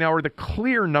Nats right now are the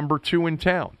clear number 2 in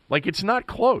town. Like, it's not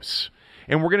close.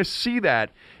 And we're going to see that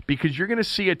because you're going to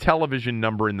see a television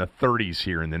number in the 30s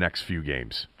here in the next few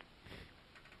games.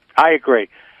 I agree.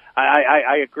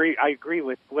 I agree. I agree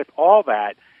with all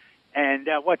that. And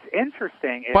what's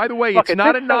interesting is... By the way, it's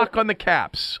not a knock on the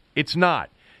Caps. It's not.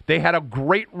 They had a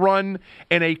great run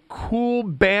and a cool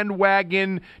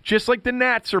bandwagon, just like the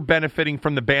Nats are benefiting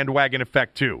from the bandwagon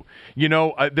effect too. Do you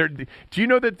know that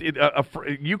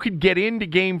you could get into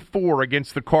Game 4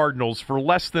 against the Cardinals for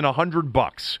less than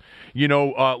 $100?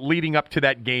 Leading up to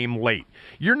that game late,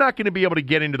 you're not going to be able to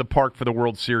get into the park for the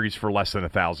World Series for less than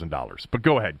 $1,000. But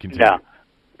go ahead, continue.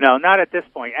 No, not at this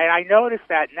point. And I noticed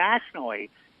that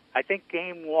nationally, I think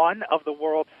Game 1 of the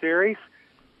World Series,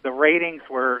 the ratings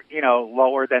were,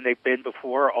 lower than they've been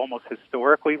before, almost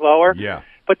historically lower. Yeah.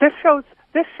 But this shows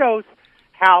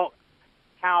how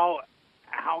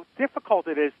difficult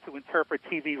it is to interpret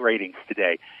TV ratings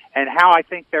today, and how I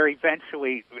think they're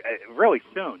eventually, really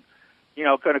soon,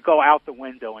 going to go out the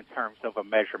window in terms of a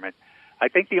measurement. I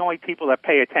think the only people that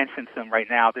pay attention to them right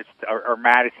now are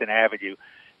Madison Avenue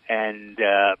and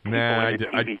people in the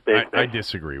TV business. I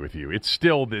disagree with you. It's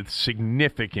still the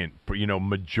significant,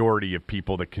 majority of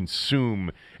people that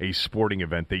consume a sporting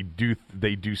event. They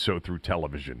do so through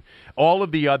television. All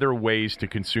of the other ways to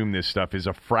consume this stuff is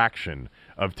a fraction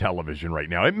of television right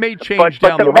now. It may change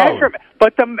down the road.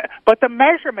 But the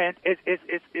measurement is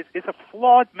a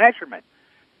flawed measurement.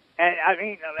 And I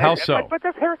mean, how so? But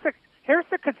here's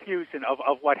the confusion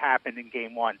of what happened in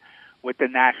Game 1. With the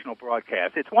national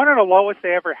broadcast. It's one of the lowest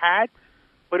they ever had,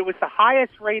 but it was the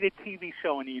highest-rated TV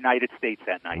show in the United States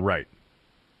that night. Right.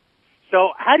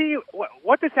 So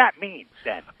what does that mean,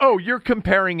 then? Oh, you're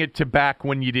comparing it to back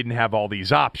when you didn't have all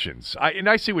these options.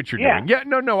 I see what you're doing. Yeah,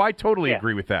 no, I totally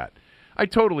agree with that. I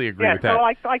totally agree with that. So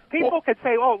like people could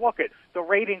say, oh, look, the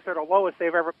ratings are the lowest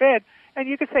they've ever been. And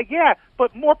you could say, yeah,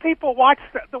 but more people watch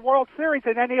the World Series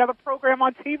than any other program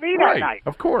on TV that night.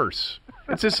 Of course.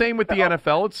 It's the same with the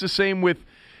NFL. It's the same with,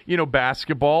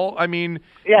 basketball. I mean,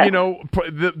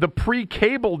 the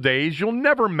pre-cable days, you'll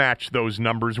never match those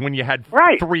numbers when you had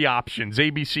 3 options,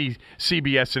 ABC,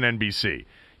 CBS, and NBC.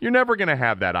 You're never going to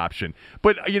have that option.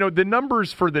 But, the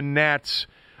numbers for the Nats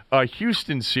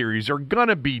Houston series are going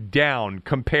to be down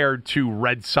compared to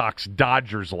Red Sox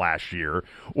Dodgers last year,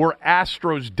 or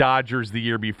Astros Dodgers the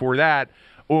year before that,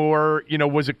 or,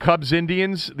 was it Cubs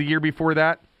Indians the year before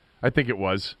that? I think it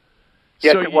was.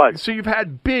 Yes, it was. So you've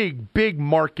had big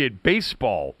market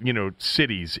baseball,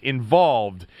 cities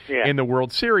involved in the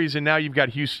World Series, and now you've got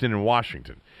Houston and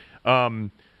Washington.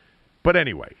 But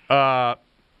anyway. Which I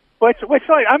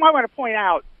might want to point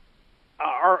out,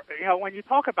 when you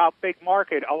talk about big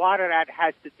market, a lot of that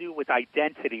has to do with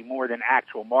identity more than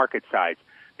actual market size.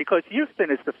 Because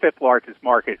Houston is the 5th largest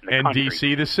market in the country. And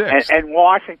D.C. the 6th. And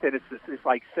Washington is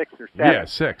like 6 or 7. Yeah,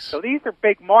 6. So these are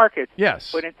big markets.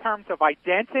 Yes. But in terms of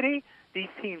identity, these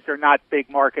teams are not big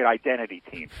market identity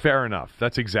teams. Fair enough.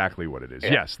 That's exactly what it is.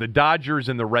 Yeah. Yes, the Dodgers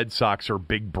and the Red Sox are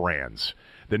big brands.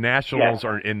 The Nationals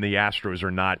are and the Astros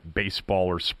are not baseball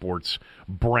or sports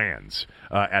brands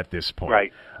at this point.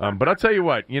 Right. But I'll tell you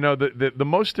what, the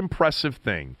most impressive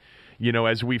thing,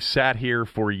 as we've sat here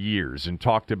for years and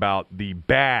talked about the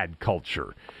bad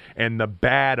culture and the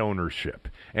bad ownership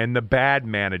and the bad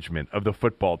management of the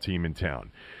football team in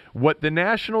town, what the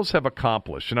Nationals have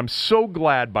accomplished, and I'm so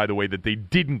glad, by the way, that they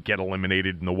didn't get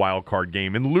eliminated in the wild card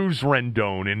game and lose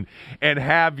Rendon and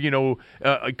have,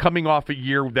 coming off a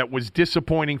year that was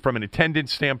disappointing from an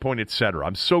attendance standpoint, et cetera.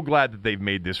 I'm so glad that they've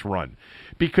made this run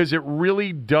because it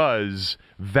really does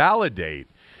validate,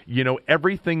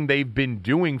 everything they've been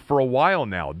doing for a while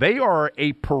now. They are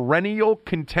a perennial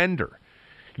contender.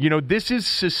 This is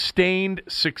sustained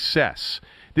success.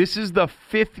 This is the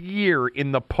 5th year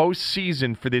in the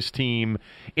postseason for this team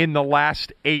in the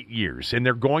last 8 years, and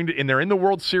they're in the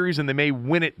World Series, and they may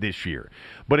win it this year.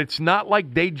 But it's not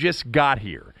like they just got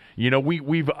here.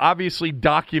 We've obviously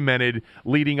documented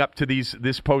leading up to this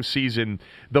postseason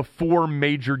the 4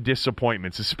 major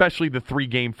disappointments, especially the 3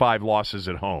 Game 5 losses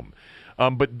at home.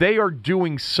 But they are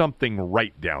doing something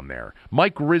right down there.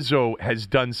 Mike Rizzo has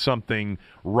done something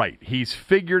right. He's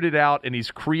figured it out, and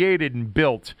he's created and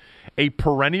built a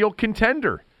perennial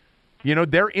contender.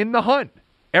 They're in the hunt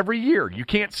every year. You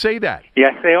can't say that.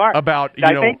 Yes, they are. About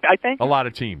I think a lot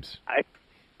of teams.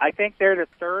 I think they're the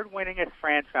 3rd winningest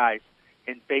franchise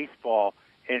in baseball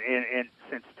in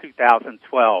since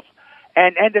 2012.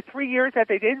 And the 3 years that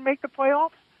they didn't make the playoffs,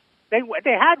 they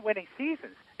had winning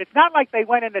seasons. It's not like they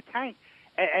went in the tank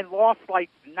and lost like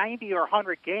 90 or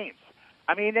 100 games.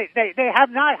 I mean, they have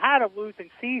not had a losing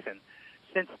season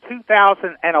since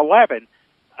 2011.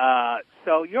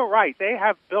 So you're right. They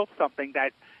have built something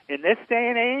that in this day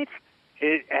and age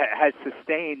it has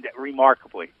sustained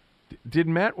remarkably. Did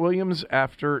Matt Williams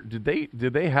did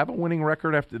they have a winning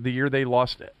record after the year they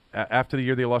lost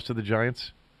to the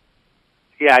Giants?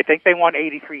 Yeah, I think they won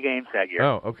 83 games that year.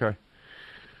 Oh, okay.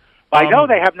 I know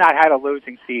they have not had a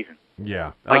losing season.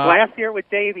 Yeah. Like last year with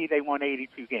Davey, they won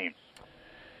 82 games.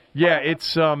 Yeah,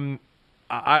 it's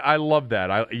I love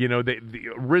that.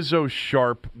 Rizzo's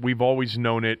sharp. We've always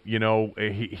known it. He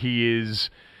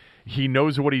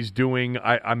knows what he's doing.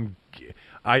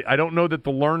 I don't know that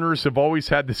the learners have always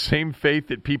had the same faith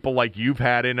that people like you've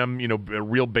had in them,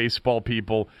 real baseball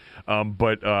people,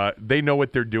 but they know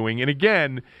what they're doing. And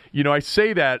again, I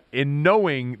say that in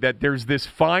knowing that there's this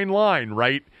fine line,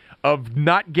 right, of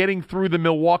not getting through the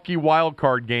Milwaukee wild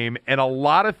card game and a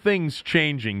lot of things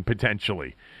changing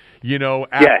potentially. Yes.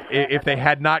 If they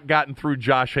had not gotten through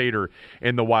Josh Hader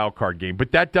in the wild card game.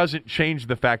 But that doesn't change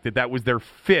the fact that was their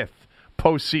 5th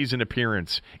postseason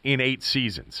appearance in 8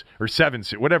 seasons or 7,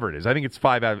 whatever it is. I think it's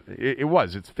 5 out.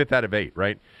 It's 5th out of 8,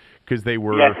 right? Because they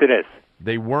were. Yes, it is.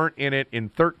 They weren't in it in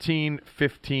 13,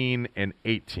 15, and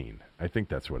 18. I think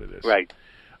that's what it is. Right.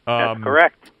 That's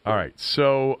correct. All right.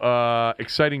 So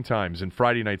exciting times, and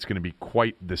Friday night's going to be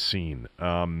quite the scene.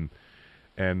 And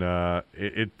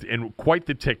quite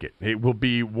the ticket. It will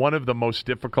be one of the most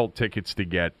difficult tickets to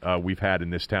get we've had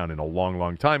in this town in a long,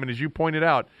 long time. And as you pointed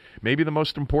out, maybe the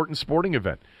most important sporting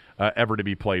event ever to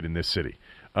be played in this city.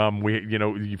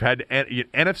 You've had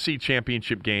NFC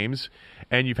championship games,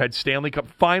 and you've had Stanley Cup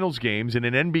Finals games, and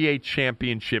an NBA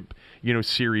championship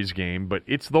series game. But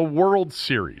it's the World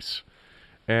Series.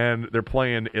 And they're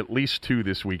playing at least 2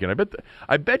 this weekend.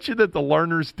 I bet you that the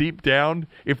learners deep down,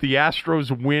 if the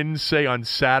Astros win, say, on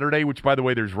Saturday, which, by the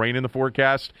way, there's rain in the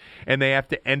forecast, and they have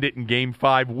to end it in Game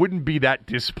 5, wouldn't be that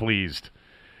displeased.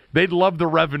 They'd love the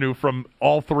revenue from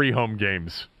all 3 home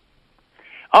games.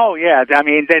 Oh, yeah. I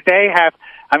mean, they have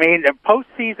 – the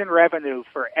postseason revenue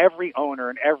for every owner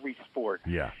in every sport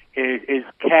is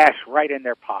cash right in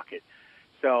their pocket.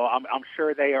 So I'm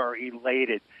sure they are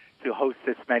elated to host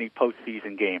this many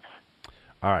postseason games.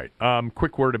 All right.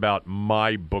 Quick word about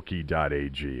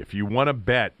mybookie.ag. If you want to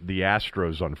bet the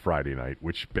Astros on Friday night,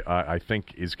 which I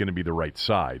think is going to be the right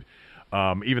side,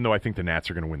 even though I think the Nats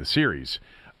are going to win the series,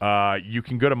 you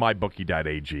can go to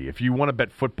mybookie.ag. If you want to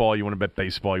bet football, you want to bet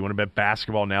baseball, you want to bet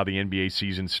basketball, now the NBA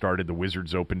season started. The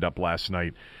Wizards opened up last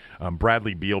night.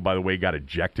 Bradley Beal, by the way, got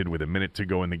ejected with a minute to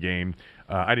go in the game.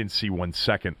 I didn't see 1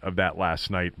 second of that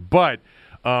last night. But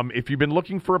if you've been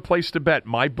looking for a place to bet,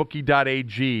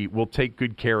 mybookie.ag will take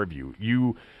good care of you.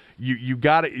 You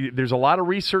got it. There's a lot of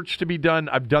research to be done.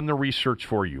 I've done the research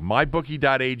for you.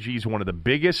 MyBookie.ag is one of the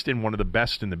biggest and one of the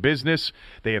best in the business.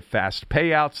 They have fast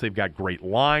payouts. They've got great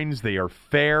lines. They are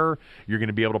fair. You're going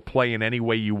to be able to play in any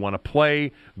way you want to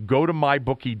play. Go to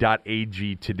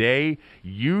MyBookie.ag today.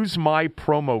 Use my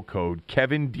promo code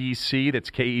KevinDC.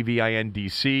 That's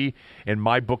KEVINDC, and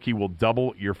MyBookie will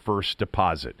double your first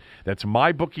deposit. That's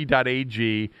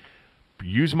MyBookie.ag.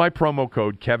 Use my promo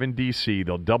code KevinDC.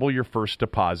 They'll double your first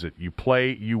deposit. You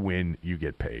play, you win, you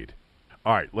get paid.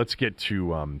 All right, let's get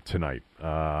to tonight. It's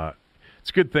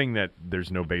a good thing that there's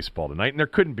no baseball tonight, and there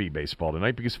couldn't be baseball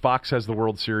tonight because Fox has the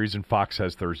World Series and Fox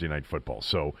has Thursday Night Football.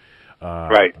 So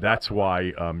Right. That's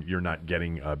why you're not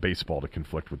getting baseball to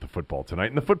conflict with the football tonight.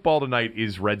 And the football tonight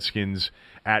is Redskins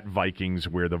at Vikings,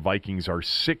 where the Vikings are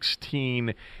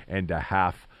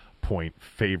 16.5-point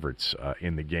favorites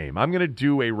in the game. I'm going to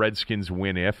do a Redskins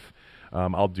win if.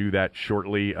 I'll do that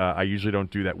shortly. I usually don't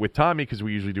do that with Tommy because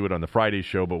we usually do it on the Friday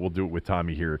show, but we'll do it with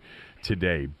Tommy here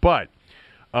today. But,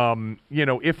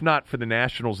 if not for the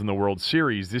Nationals in the World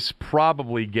Series, this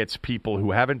probably gets people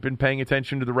who haven't been paying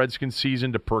attention to the Redskins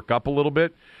season to perk up a little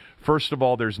bit. First of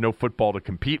all, there's no football to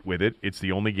compete with it. It's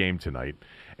the only game tonight.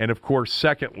 And, of course,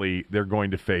 secondly, they're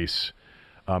going to face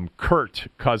Kirk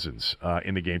Cousins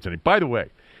in the game tonight. By the way,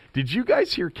 did you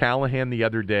guys hear Callahan the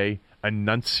other day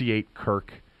enunciate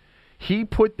Kirk? He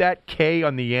put that K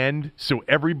on the end so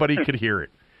everybody could hear it.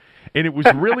 And it was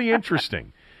really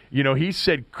interesting. He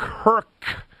said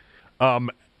Kirk. A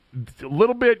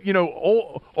little bit,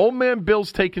 old man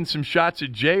Bill's taking some shots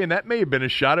at Jay, and that may have been a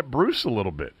shot at Bruce a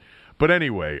little bit. But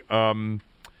anyway, I'm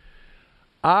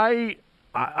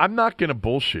not going to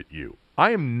bullshit you.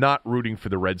 I am not rooting for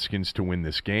the Redskins to win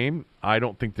this game. I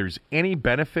don't think there's any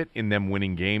benefit in them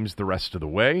winning games the rest of the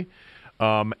way.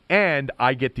 And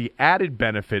I get the added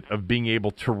benefit of being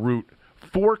able to root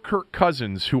for Kirk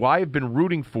Cousins, who I have been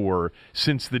rooting for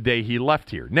since the day he left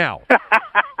here. Now,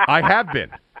 I have been.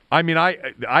 I mean, I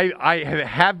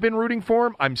have been rooting for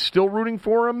him. I'm still rooting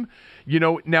for him.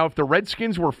 Now if the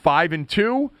Redskins were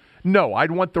 5-2, no, I'd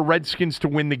want the Redskins to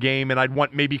win the game, and I'd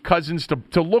want maybe Cousins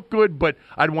to look good, but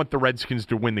I'd want the Redskins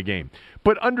to win the game.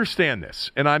 But understand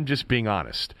this, and I'm just being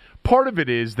honest. Part of it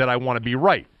is that I want to be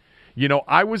right.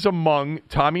 I was among,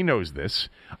 Tommy knows this,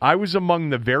 I was among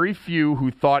the very few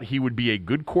who thought he would be a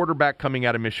good quarterback coming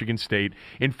out of Michigan State.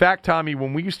 In fact, Tommy,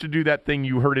 when we used to do that thing,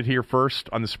 you heard it here first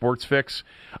on the Sports Fix,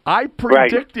 I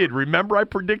predicted, remember I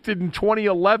predicted in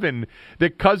 2011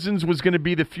 that Cousins was going to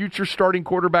be the future starting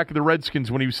quarterback of the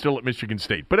Redskins when he was still at Michigan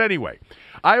State. But anyway,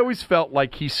 I always felt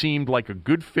like he seemed like a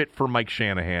good fit for Mike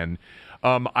Shanahan.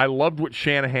 I loved what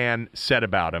Shanahan said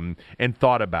about him and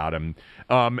thought about him,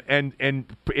 and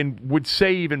would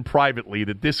say even privately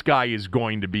that this guy is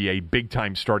going to be a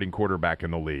big-time starting quarterback in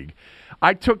the league.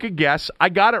 I took a guess. I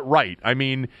got it right. I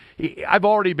mean, I've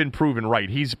already been proven right.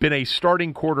 He's been a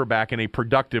starting quarterback and a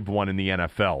productive one in the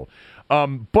NFL.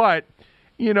 But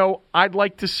I'd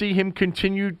like to see him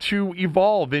continue to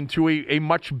evolve into a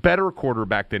much better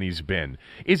quarterback than he's been.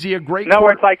 Is he a great No,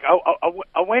 it's like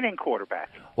a winning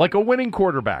quarterback. Like a winning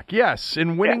quarterback, yes.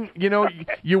 And winning,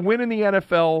 you win in the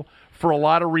NFL for a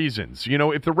lot of reasons.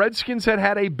 If the Redskins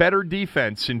had a better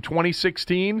defense in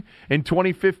 2016 and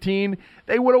 2015,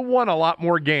 they would have won a lot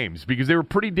more games because they were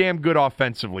pretty damn good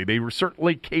offensively. They were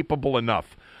certainly capable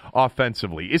enough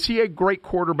offensively. Is he a great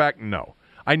quarterback? No.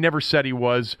 I never said he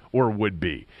was or would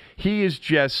be. He is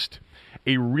just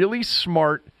a really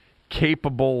smart,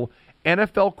 capable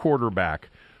NFL quarterback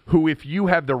who, if you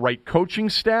have the right coaching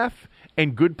staff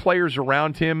and good players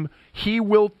around him, he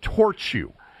will torch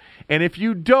you. And if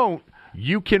you don't,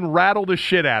 you can rattle the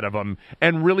shit out of him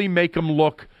and really make him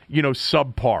look,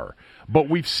 subpar. But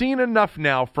we've seen enough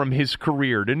now from his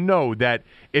career to know that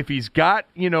if he's got,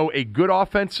 a good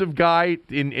offensive guy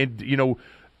in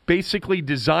basically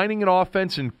designing an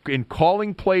offense and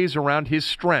calling plays around his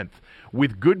strength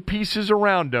with good pieces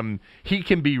around him, he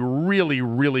can be really,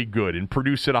 really good and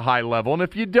produce at a high level. And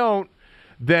if you don't,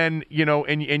 then,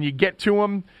 and you get to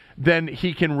him, then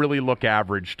he can really look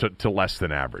average to less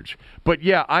than average. But,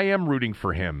 yeah, I am rooting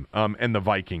for him and the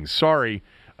Vikings. Sorry.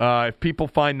 If people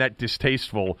find that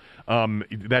distasteful,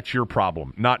 that's your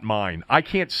problem, not mine. I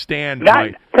can't stand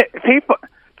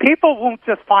people won't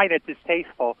just find it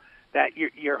distasteful that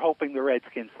you're hoping the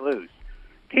Redskins lose.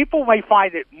 People may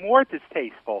find it more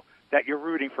distasteful that you're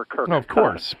rooting for Kirk. No, of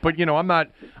course, but I'm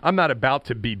not about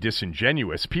to be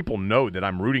disingenuous. People know that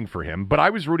I'm rooting for him, but I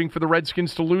was rooting for the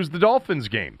Redskins to lose the Dolphins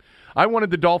game. I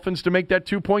wanted the Dolphins to make that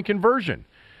 2-point conversion.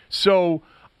 So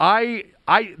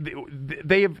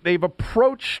they've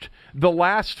approached the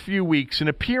last few weeks and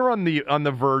appear on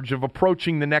the verge of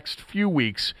approaching the next few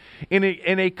weeks in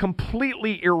a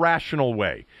completely irrational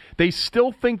way. They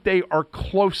still think they are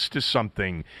close to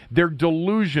something. They're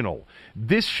delusional.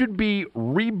 This should be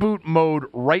reboot mode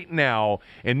right now,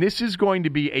 and this is going to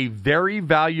be a very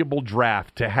valuable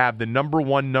draft to have the number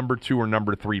 1, number 2, or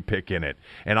number 3 pick in it.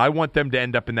 And I want them to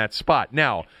end up in that spot.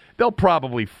 Now, they'll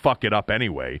probably fuck it up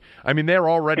anyway. I mean, they're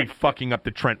already fucking up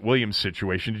the Trent Williams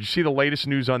situation. Did you see the latest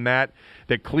news on that?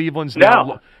 That Cleveland's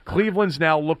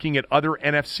now looking at other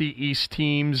NFC East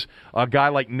teams, a guy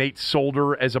like Nate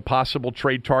Solder as a possible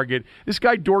trade target. This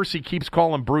guy Dorsey keeps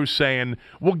calling Bruce saying,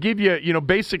 we'll give you,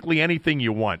 basically anything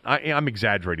you want. I'm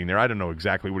exaggerating there. I don't know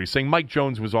exactly what he's saying. Mike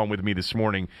Jones was on with me this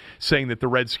morning saying that the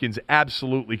Redskins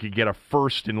absolutely could get a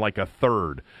first and like a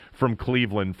third from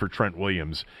Cleveland for Trent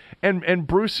Williams. And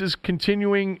Bruce is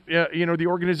continuing, the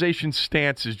organization's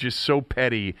stance is just so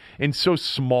petty and so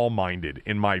small-minded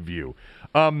in my view.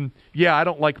 I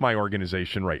don't like my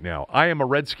organization right now. I am a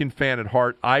Redskin fan at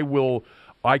heart. I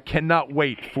cannot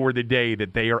wait for the day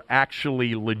that they are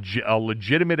actually a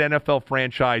legitimate NFL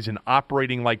franchise and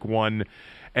operating like one,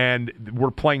 and we're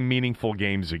playing meaningful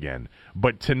games again.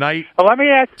 But tonight,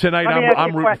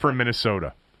 I'm rooting for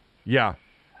Minnesota. Yeah.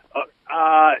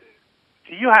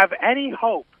 Do you have any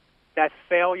hope that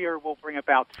failure will bring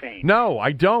about change? No,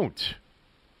 I don't.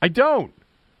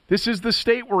 This is the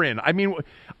state we're in. I mean,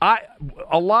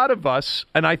 a lot of us,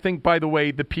 and I think, by the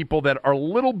way, the people that are a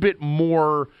little bit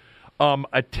more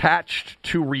attached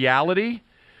to reality,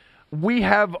 we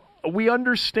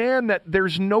understand that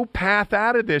there's no path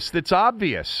out of this that's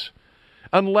obvious.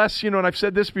 Unless, and I've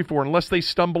said this before, unless they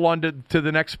stumble onto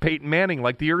the next Peyton Manning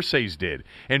like the Irsays did.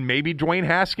 And maybe Dwayne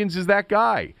Haskins is that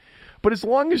guy. But as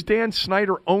long as Dan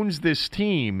Snyder owns this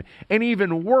team, and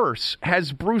even worse,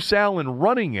 has Bruce Allen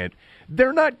running it,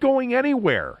 they're not going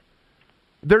anywhere.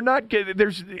 They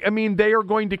are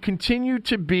going to continue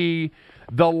to be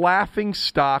the laughing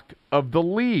stock of the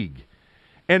league.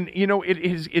 And,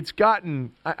 it's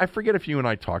gotten, I forget if you and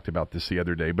I talked about this the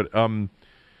other day, but,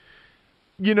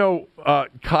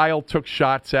 Kyle took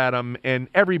shots at him, and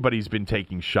everybody's been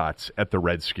taking shots at the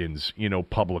Redskins,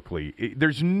 publicly.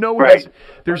 There's no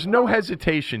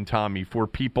hesitation, Tommy, for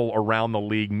people around the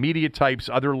league, media types,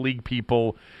 other league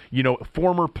people,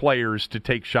 former players to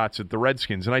take shots at the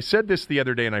Redskins. And I said this the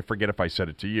other day, and I forget if I said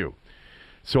it to you,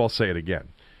 so I'll say it again.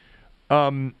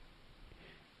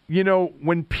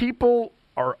 When people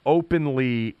are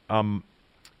openly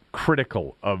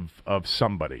critical of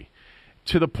somebody,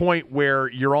 to the point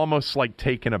where you're almost like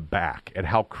taken aback at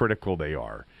how critical they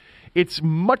are, it's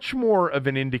much more of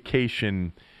an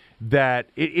indication that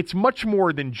it's much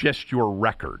more than just your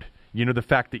record, the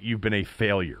fact that you've been a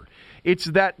failure. It's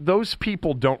that those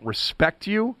people don't respect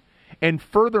you and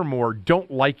furthermore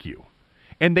don't like you.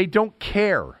 And they don't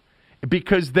care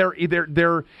because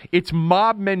it's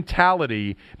mob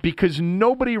mentality because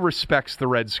nobody respects the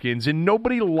Redskins and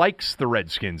nobody likes the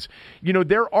Redskins.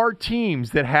 There are teams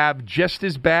that have just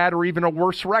as bad or even a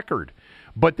worse record,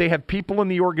 but they have people in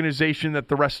the organization that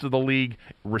the rest of the league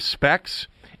respects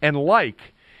and like,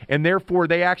 and therefore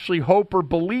they actually hope or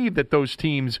believe that those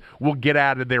teams will get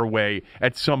out of their way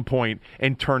at some point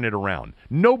and turn it around.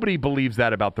 Nobody believes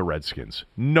that about the Redskins.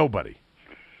 Nobody.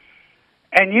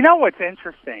 And you know what's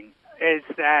interesting is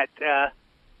that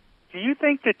do you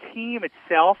think the team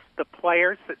itself, the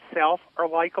players itself, are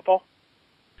likable?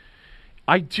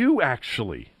 I do,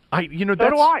 actually. So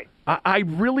do I. I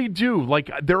really do. Like,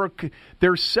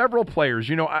 there's several players.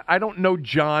 I don't know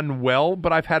John well,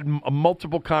 but I've had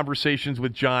multiple conversations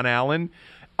with John Allen.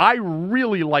 I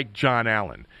really like John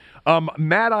Allen.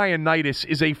 Matt Ioannidis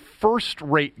is a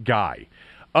first-rate guy.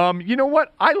 You know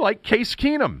what? I like Case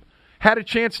Keenum. Had a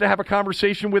chance to have a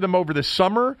conversation with him over the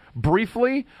summer,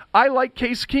 briefly. I like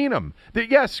Case Keenum.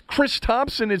 Yes, Chris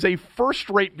Thompson is a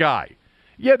first-rate guy.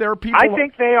 Yeah, there are people. I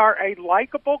think they are a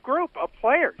likable group of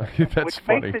players. That's which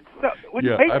funny. Makes it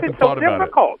I haven't so thought about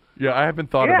difficult. it. Yeah, I haven't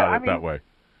thought about it that way.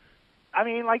 I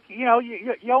mean, like, you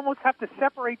almost have to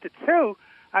separate the two.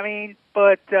 I mean,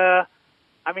 but I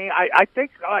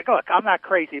think, look, I'm not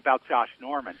crazy about Josh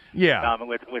Norman. Yeah.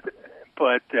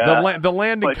 But the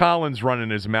Landon Collins run in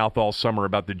his mouth all summer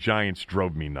about the Giants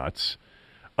drove me nuts.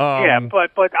 But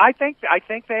I think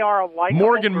they are a likable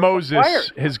Morgan group Moses of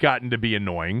players. has gotten to be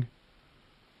annoying.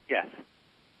 Yes.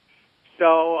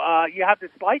 So you have this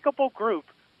likable group,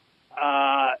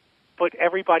 but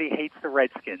everybody hates the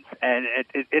Redskins, and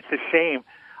it's a shame.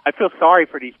 I feel sorry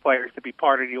for these players to be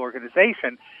part of the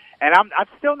organization, and I'm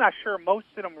still not sure most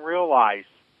of them realize,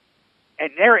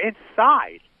 and they're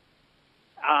inside,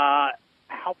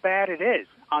 how bad it is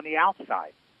on the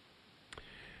outside.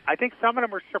 I think some of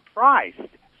them are surprised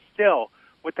still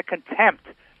with the contempt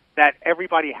that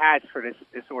everybody has for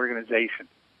this organization.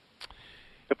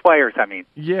 The players, I mean.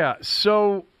 Yeah,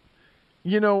 so,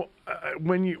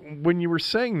 when you were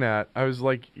saying that, I was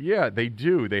like, yeah, they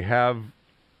do. They have,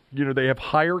 they have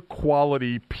higher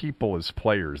quality people as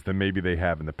players than maybe they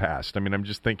have in the past. I mean, I'm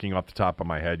just thinking off the top of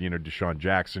my head, Deshaun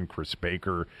Jackson, Chris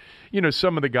Baker,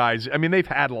 some of the guys. I mean, they've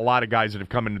had a lot of guys that have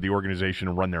come into the organization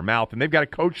and run their mouth, and they've got a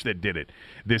coach that did it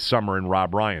this summer in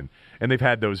Rob Ryan, and they've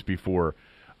had those before.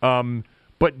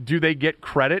 But do they get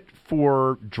credit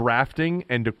for drafting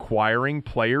and acquiring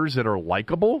players that are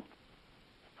likable?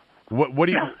 What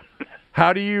do you?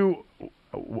 How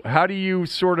do you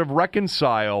sort of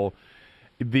reconcile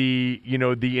the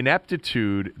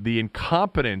ineptitude, the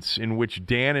incompetence in which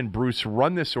Dan and Bruce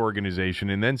run this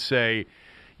organization, and then say,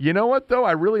 you know what though,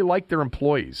 I really like their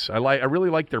employees. I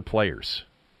really like their players.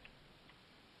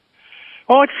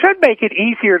 Well, it should make it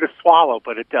easier to swallow,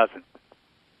 but it doesn't.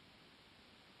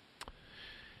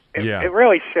 It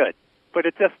really should, but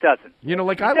it just doesn't.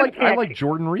 I like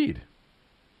Jordan Reed.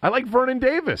 I like Vernon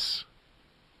Davis.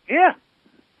 Yeah.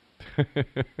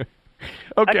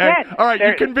 Okay. Again, all right,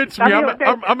 you convinced me. I'm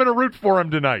going to root for him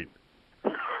tonight.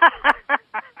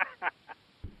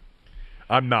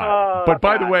 I'm not. But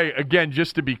by the way, again,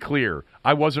 just to be clear,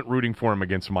 I wasn't rooting for him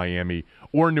against Miami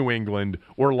or New England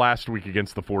or last week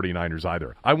against the 49ers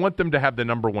either. I want them to have the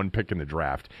number 1 pick in the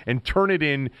draft and turn it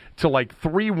in to like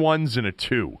 3 1s and a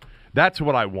 2. That's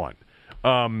what I want.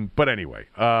 But anyway,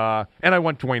 and I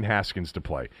want Dwayne Haskins to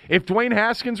play. If Dwayne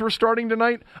Haskins were starting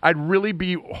tonight, I'd really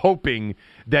be hoping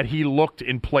that he looked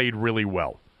and played really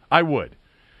well. I would.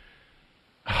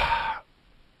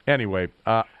 Anyway,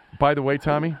 by the way,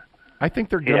 Tommy, I think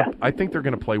they're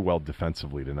gonna play well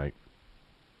defensively tonight.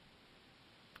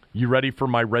 You ready for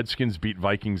my Redskins beat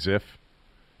Vikings if?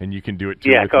 And you can do it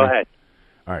too. Yeah, go ahead.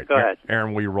 All right, go ahead.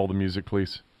 Aaron, will you roll the music,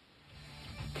 please?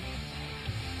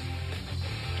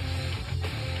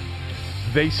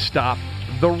 They stop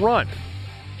the run,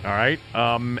 all right,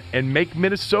 and make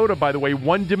Minnesota, by the way,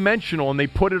 one-dimensional, and they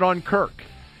put it on Kirk.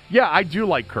 Yeah, I do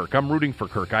like Kirk. I'm rooting for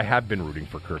Kirk. I have been rooting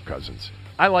for Kirk Cousins.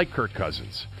 I like Kirk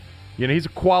Cousins. He's a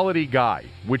quality guy,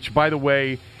 which, by the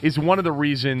way, is one of the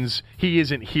reasons he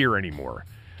isn't here anymore,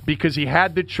 because he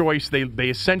had the choice. They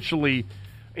essentially,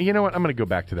 you know what, I'm going to go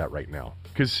back to that right now,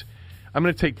 because I'm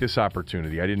going to take this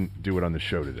opportunity. I didn't do it on the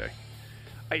show today.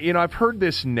 I've heard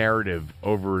this narrative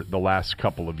over the last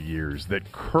couple of years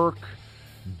that Kirk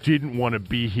didn't want to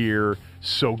be here,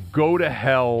 so go to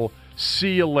hell,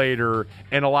 see you later,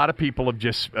 and a lot of people have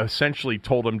just essentially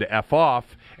told him to F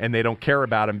off, and they don't care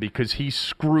about him because he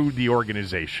screwed the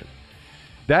organization.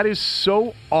 That is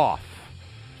so off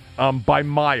by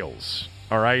miles,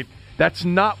 all right? That's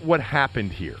not what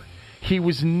happened here. He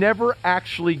was never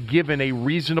actually given a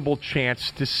reasonable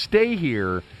chance to stay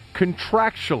here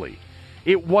contractually.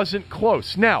 It wasn't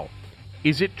close. Now,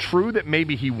 is it true that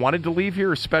maybe he wanted to leave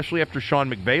here, especially after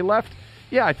Sean McVay left?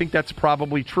 Yeah, I think that's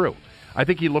probably true. I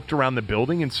think he looked around the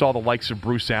building and saw the likes of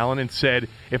Bruce Allen and said,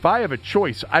 if I have a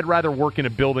choice, I'd rather work in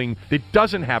a building that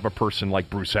doesn't have a person like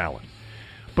Bruce Allen.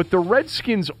 But the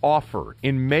Redskins' offer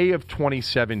in May of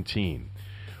 2017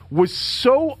 was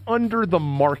so under the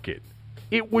market.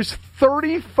 It was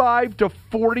 $35 to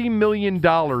 $40 million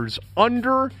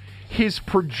under his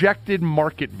projected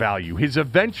market value, his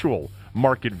eventual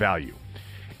market value.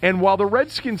 And while the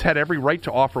Redskins had every right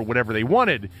to offer whatever they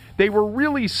wanted, they were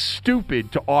really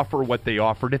stupid to offer what they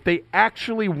offered if they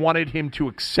actually wanted him to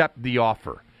accept the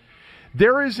offer.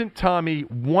 There isn't, Tommy,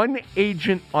 one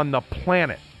agent on the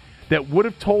planet that would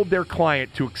have told their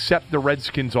client to accept the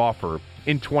Redskins' offer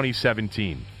in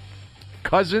 2017.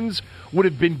 Cousins would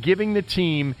have been giving the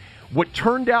team what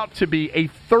turned out to be a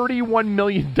 $31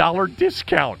 million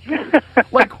discount.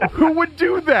 Like, who would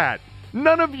do that?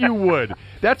 None of you would.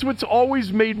 That's what's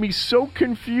always made me so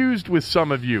confused with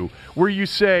some of you, where you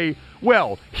say,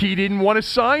 well, he didn't want to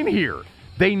sign here.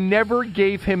 They never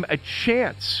gave him a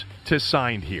chance to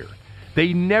sign here.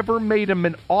 They never made him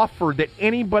an offer that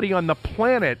anybody on the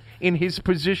planet in his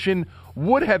position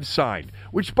would have signed,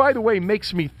 which, by the way,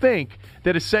 makes me think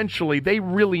that essentially they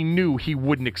really knew he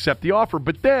wouldn't accept the offer.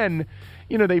 But then,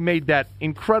 they made that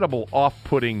incredible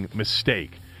off-putting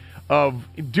mistake of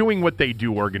doing what they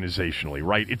do organizationally,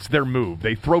 right? It's their move.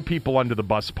 They throw people under the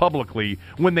bus publicly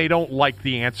when they don't like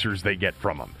the answers they get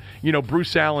from them.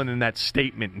 Bruce Allen in that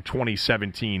statement in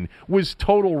 2017 was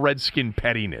total Redskin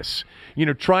pettiness,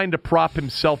 trying to prop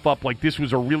himself up like this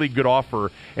was a really good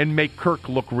offer and make Kirk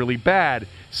look really bad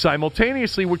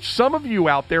simultaneously, which some of you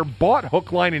out there bought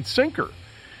hook, line, and sinker.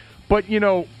 But,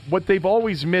 what they've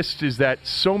always missed is that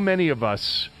so many of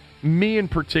us, me in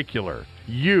particular,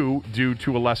 you do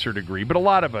to a lesser degree, but a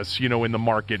lot of us, in the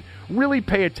market, really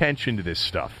pay attention to this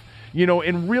stuff.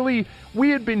 And really,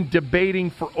 we had been debating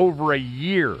for over a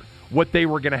year what they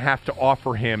were going to have to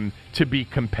offer him to be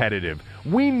competitive.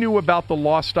 We knew about the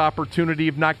lost opportunity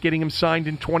of not getting him signed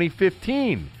in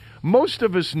 2015. Most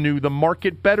of us knew the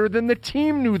market better than the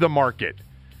team knew the market,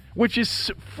 which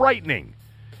is frightening.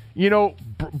 You know,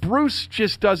 Bruce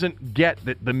just doesn't get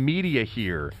that the media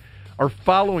here are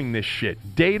following this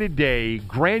shit day to day,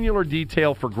 granular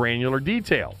detail for granular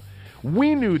detail.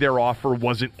 We knew their offer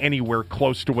wasn't anywhere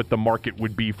close to what the market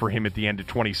would be for him at the end of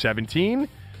 2017.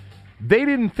 They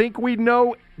didn't think we'd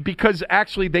know because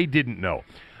actually they didn't know.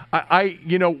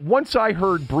 Once I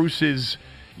heard Bruce's,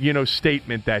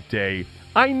 statement that day,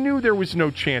 I knew there was no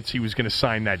chance he was going to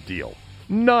sign that deal.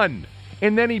 None.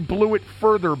 And then he blew it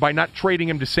further by not trading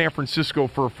him to San Francisco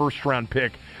for a first-round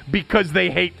pick because they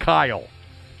hate Kyle.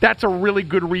 That's a really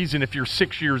good reason if you're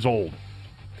 6 years old.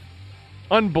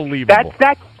 Unbelievable.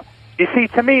 You see,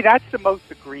 to me, that's the most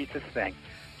egregious thing,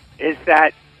 is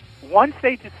that once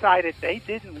they decided they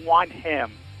didn't want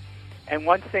him, and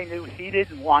once they knew he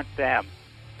didn't want them,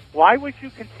 why would you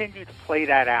continue to play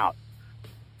that out?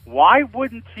 Why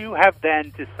wouldn't you have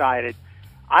then decided,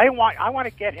 I want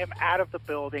to get him out of the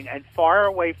building and far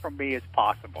away from me as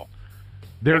possible?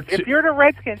 If you're the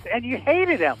Redskins and you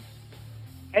hated him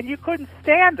and you couldn't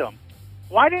stand him,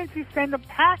 why didn't you send him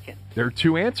packing? There are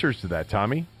two answers to that,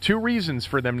 Tommy. Two reasons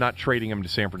for them not trading him to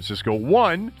San Francisco.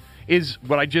 One is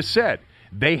what I just said.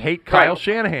 They hate Kyle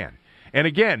Shanahan. And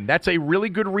again, that's a really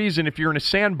good reason if you're in a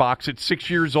sandbox at 6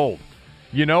 years old.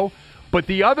 But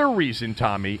the other reason,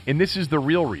 Tommy, and this is the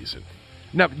real reason.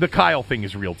 Now, the Kyle thing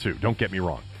is real too. Don't get me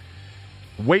wrong.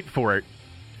 Wait for it.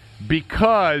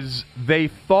 Because they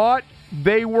thought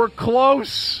they were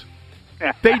close.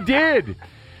 They did.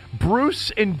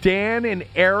 Bruce and Dan and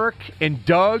Eric and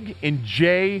Doug and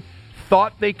Jay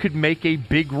thought they could make a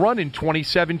big run in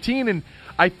 2017. And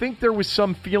I think there was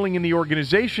some feeling in the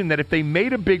organization that if they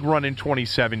made a big run in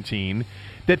 2017,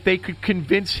 that they could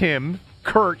convince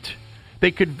Kurt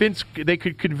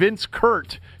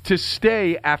to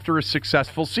stay after a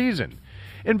successful season.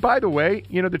 And by the way,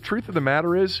 the truth of the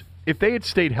matter is, if they had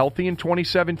stayed healthy in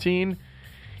 2017,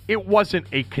 it wasn't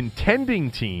a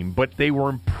contending team, but they were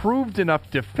improved enough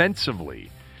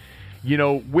defensively,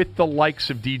 with the likes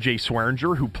of DJ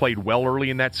Swearinger, who played well early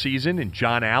in that season, and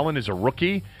John Allen as a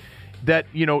rookie, that,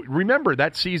 remember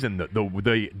that season,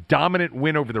 the dominant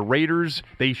win over the Raiders,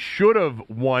 they should have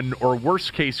won, or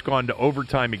worst case, gone to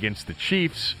overtime against the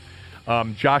Chiefs.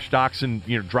 Josh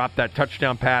Doxson, dropped that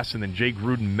touchdown pass, and then Jay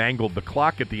Gruden mangled the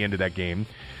clock at the end of that game.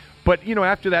 But,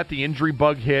 after that, the injury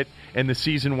bug hit, and the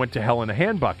season went to hell in a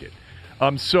handbucket.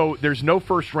 So there's no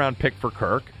first-round pick for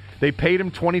Kirk. They paid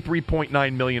him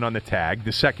 $23.9 million on the tag,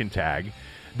 the second tag.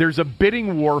 There's a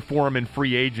bidding war for him in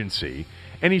free agency,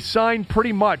 and he signed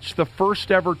pretty much the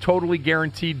first-ever totally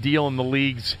guaranteed deal in the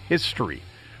league's history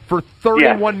for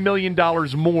 $31 million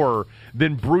more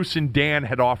than Bruce and Dan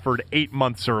had offered 8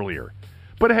 months earlier.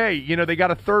 But, hey, they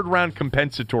got a third-round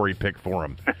compensatory pick for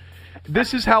him.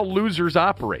 This is how losers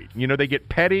operate. They get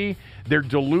petty, they're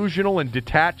delusional and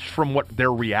detached from what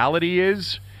their reality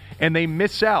is, and they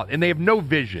miss out. And they have no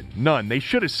vision, none. They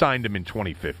should have signed him in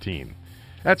 2015.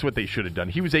 That's what they should have done.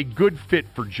 He was a good fit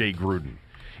for Jay Gruden.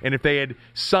 And if they had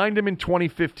signed him in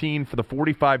 2015 for the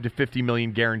 $45 to $50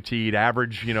 million guaranteed,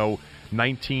 average,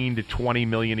 19 to $20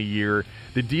 million a year,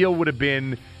 the deal would have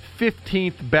been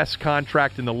 15th best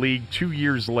contract in the league 2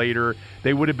 years later.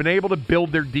 They would have been able to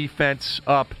build their defense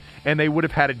up, and they would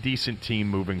have had a decent team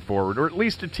moving forward, or at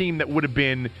least a team that would have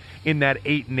been in that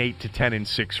 8-8 to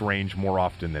 10-6 range more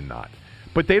often than not.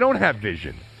 But they don't have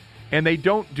vision, and they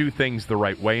don't do things the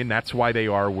right way, and that's why they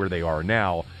are where they are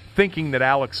now, thinking that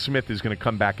Alex Smith is going to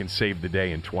come back and save the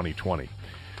day in 2020.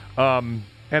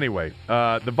 Anyway,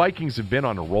 the Vikings have been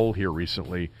on a roll here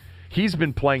recently. He's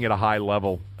been playing at a high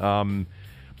level.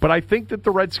 But I think that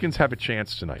the Redskins have a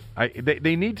chance tonight.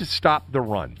 They need to stop the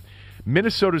run.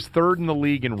 Minnesota's third in the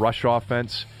league in rush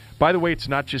offense. By the way, it's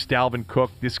not just Dalvin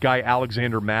Cook. This guy,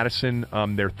 Alexander Madison,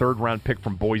 their third-round pick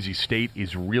from Boise State,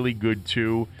 is really good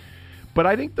too. But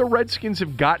I think the Redskins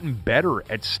have gotten better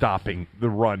at stopping the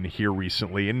run here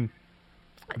recently. And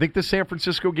I think the San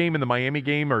Francisco game and the Miami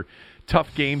game are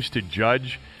tough games to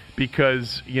judge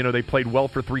because, they played well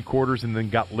for 3 quarters and then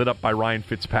got lit up by Ryan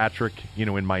Fitzpatrick,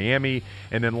 in Miami.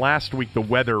 And then last week, the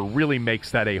weather really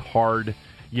makes that a hard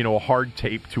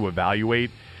tape to evaluate.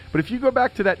 But if you go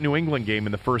back to that New England game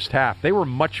in the first half, they were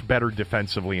much better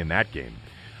defensively in that game.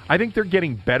 I think they're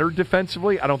getting better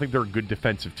defensively. I don't think they're a good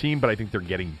defensive team, but I think they're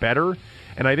getting better.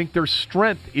 And I think their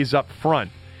strength is up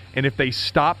front. And if they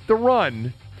stop the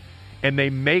run and they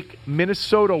make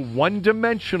Minnesota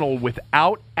one-dimensional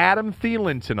without Adam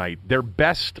Thielen tonight, their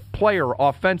best player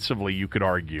offensively, you could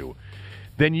argue,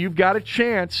 then you've got a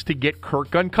chance to get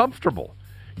Kirk uncomfortable,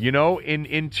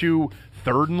 into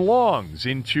third and longs,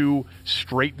 into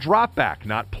straight drop back,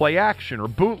 not play action or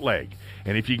bootleg.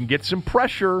 And if you can get some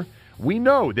pressure, we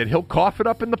know that he'll cough it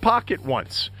up in the pocket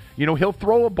once. He'll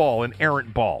throw a ball, an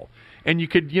errant ball. And you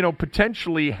could,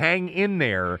 potentially hang in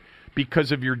there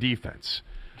because of your defense.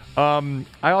 I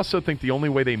also think the only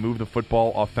way they move the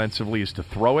football offensively is to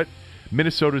throw it.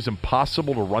 Minnesota's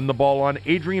impossible to run the ball on.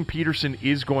 Adrian Peterson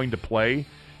is going to play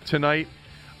tonight.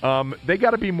 They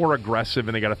got to be more aggressive,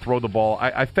 and they got to throw the ball.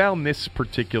 I found this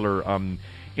particular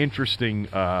interesting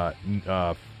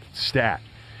stat.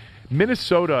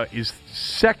 Minnesota is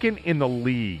second in the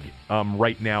league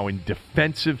right now in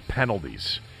defensive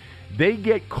penalties. They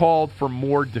get called for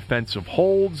more defensive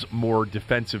holds, more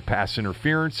defensive pass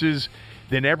interferences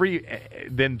than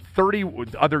 30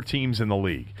 other teams in the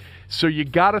league. So you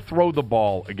got to throw the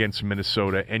ball against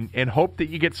Minnesota and hope that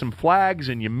you get some flags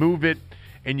and you move it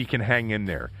and you can hang in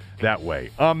there that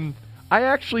way. I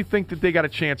actually think that they got a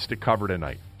chance to cover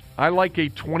tonight. I like a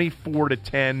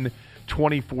 24-10,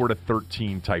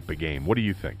 24-13 type of game. What do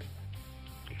you think?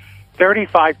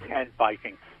 35-10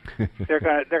 Vikings. They're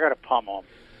gonna pummel them.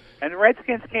 And the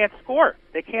Redskins can't score.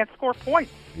 They can't score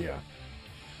points. Yeah.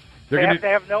 They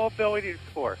have no ability to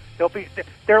score.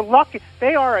 They're lucky.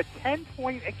 They are a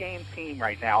 10-point-a-game team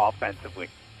right now offensively.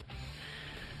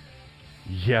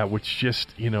 Yeah, which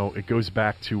just, it goes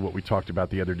back to what we talked about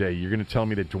the other day. You're going to tell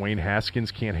me that Dwayne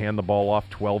Haskins can't hand the ball off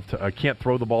can't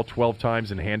throw the ball 12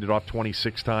 times and hand it off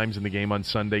 26 times in the game on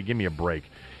Sunday? Give me a break.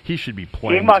 He should be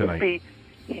playing tonight.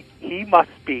 He must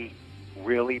be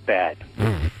really bad.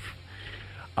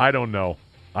 I don't know.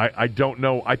 I don't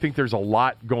know. I think there's a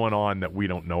lot going on that we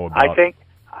don't know about. I think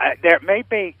there may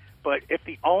be, but if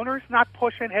the owner's not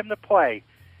pushing him to play,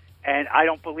 and I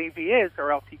don't believe he is,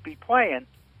 or else he'd be playing,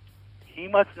 he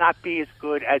must not be as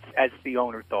good as the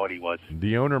owner thought he was.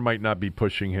 The owner might not be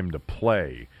pushing him to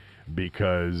play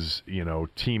because,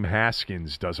 Team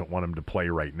Haskins doesn't want him to play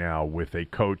right now with a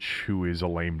coach who is a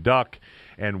lame duck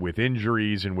and with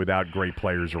injuries and without great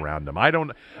players around him.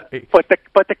 But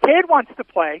the kid wants to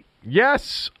play.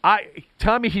 Yes,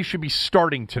 Tommy, he should be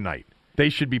starting tonight. They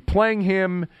should be playing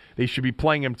him. They should be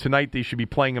playing him tonight. They should be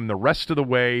playing him the rest of the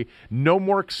way. No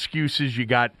more excuses. You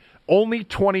got only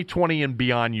 2020 and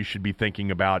beyond you should be thinking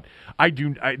about.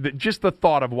 Just the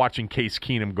thought of watching Case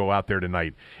Keenum go out there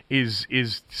tonight is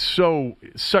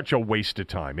such a waste of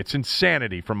time. It's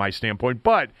insanity from my standpoint.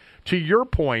 But to your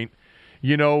point,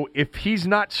 if he's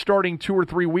not starting 2 or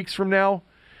 3 weeks from now,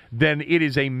 then it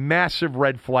is a massive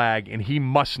red flag, and he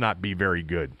must not be very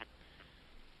good.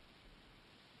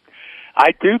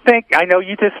 I do think, I know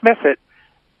you dismiss it,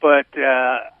 but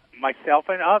myself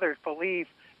and others believe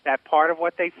that part of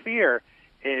what they fear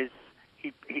is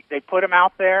they put him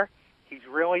out there, he's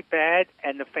really bad,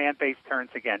 and the fan base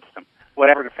turns against him.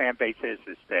 Whatever the fan base is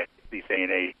these day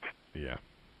and age. Yeah.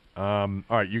 All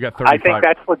right, you got 35. I think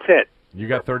that's what's it. You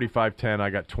got 35-10. I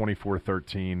got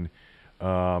 24-13.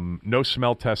 No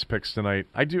smell test picks tonight.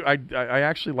 I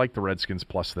actually like the Redskins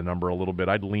plus the number a little bit.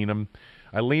 I'd lean them.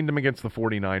 I leaned them against the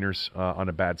 49ers on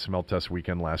a bad smell test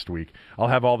weekend last week. I'll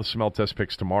have all the smell test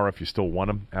picks tomorrow if you still want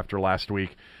them after last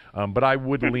week. But I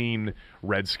would lean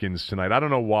Redskins tonight. I don't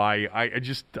know why.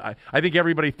 I think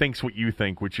everybody thinks what you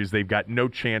think, which is they've got no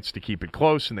chance to keep it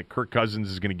close and that Kirk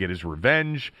Cousins is going to get his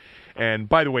revenge. And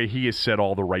by the way, he has said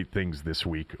all the right things this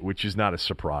week, which is not a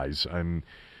surprise. And,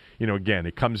 again,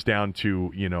 it comes down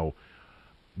to,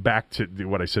 back to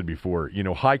what I said before,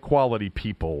 high-quality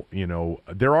people,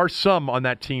 there are some on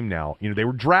that team now. They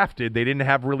were drafted. They didn't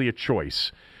have really a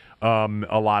choice, a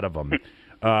lot of them.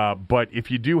 But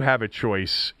if you do have a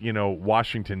choice,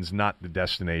 Washington's not the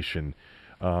destination,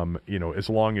 as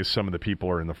long as some of the people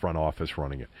are in the front office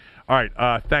running it. All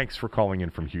right, thanks for calling in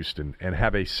from Houston, and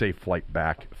have a safe flight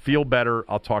back. Feel better.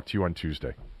 I'll talk to you on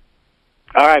Tuesday.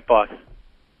 All right, boss.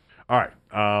 All right.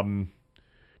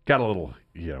 Got a little,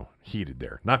 heated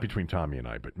there. Not between Tommy and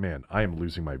I, but, man, I am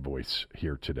losing my voice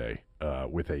here today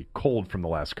with a cold from the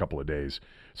last couple of days.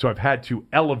 So I've had to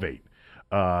elevate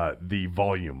the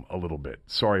volume a little bit.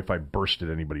 Sorry if I bursted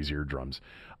anybody's eardrums.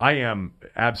 I am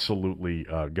absolutely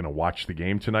going to watch the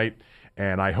game tonight,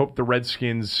 and I hope the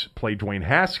Redskins play Dwayne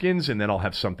Haskins, and then I'll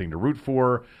have something to root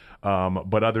for.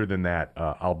 But other than that,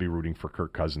 I'll be rooting for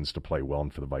Kirk Cousins to play well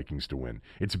and for the Vikings to win.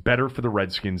 It's better for the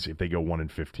Redskins if they go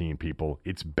 1-15, people.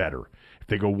 It's better. If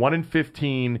they go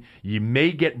 1-15, you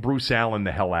may get Bruce Allen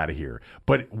the hell out of here.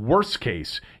 But worst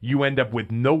case, you end up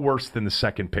with no worse than the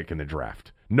second pick in the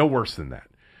draft. No worse than that.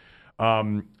 I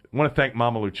want to thank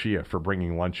Mama Lucia for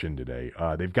bringing lunch in today.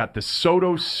 They've got the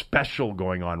Soto special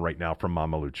going on right now from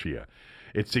Mama Lucia.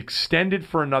 It's extended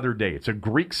for another day. It's a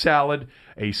Greek salad,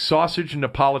 a sausage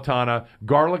Napolitana,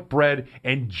 garlic bread,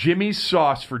 and Jimmy's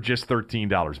sauce for just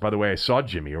 $13. By the way, I saw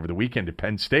Jimmy over the weekend at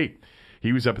Penn State.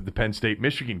 He was up at the Penn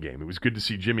State-Michigan game. It was good to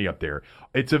see Jimmy up there.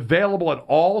 It's available at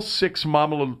all 6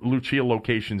 Mama Lucia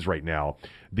locations right now,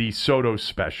 the Soto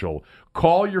special.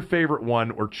 Call your favorite one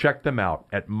or check them out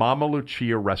at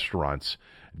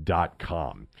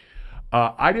mamaluciarestaurants.com.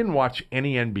 I didn't watch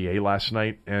any NBA last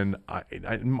night, and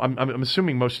I'm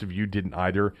assuming most of you didn't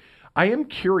either. I am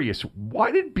curious,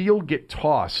 why did Beal get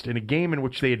tossed in a game in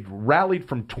which they had rallied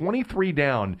from 23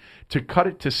 down to cut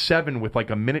it to 7 with like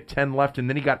a minute 10 left, and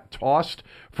then he got tossed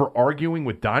for arguing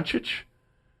with Doncic?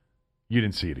 You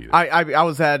didn't see it either. I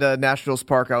was at Nationals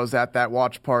Park. I was at that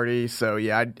watch party, so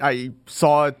yeah, I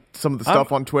saw some of the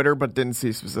stuff on Twitter, but didn't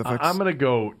see specifics. I'm going to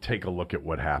go take a look at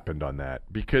what happened on that,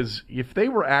 because if they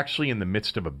were actually in the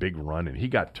midst of a big run and he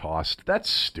got tossed, that's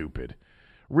stupid.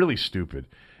 Really stupid.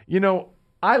 You know,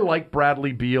 I like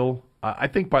Bradley Beal. I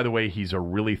think, by the way, he's a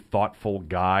really thoughtful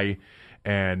guy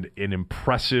and an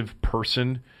impressive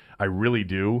person. I really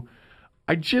do.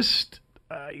 I just,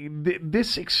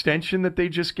 this extension that they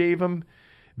just gave him,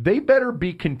 they better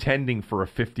be contending for a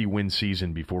 50-win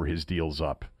season before his deal's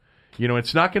up. You know,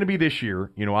 it's not going to be this year,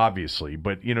 you know, obviously,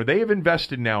 but, you know, they have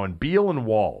invested now in Beal and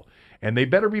Wall. And they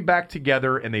better be back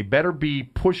together, and they better be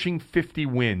pushing 50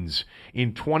 wins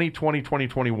in 2020,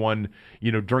 2021,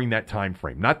 you know, during that time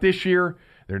frame. Not this year.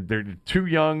 They're too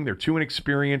young. They're too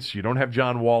inexperienced. You don't have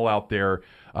John Wall out there.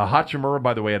 Hachimura,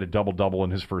 by the way, had a double-double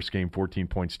in his first game, 14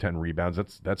 points, 10 rebounds.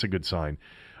 That's a good sign.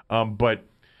 But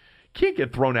can't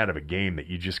get thrown out of a game that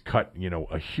you just cut, you know,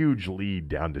 a huge lead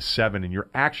down to 7, and you're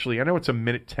actually, I know it's a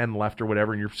minute 10 left or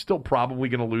whatever, and you're still probably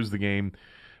going to lose the game.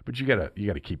 But you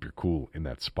gotta keep your cool in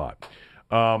that spot.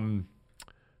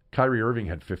 Kyrie Irving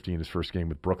had 50 in his first game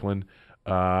with Brooklyn,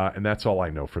 and that's all I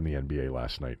know from the NBA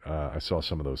last night. I saw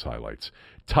some of those highlights.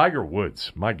 Tiger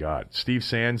Woods, my God. Steve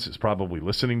Sands is probably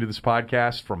listening to this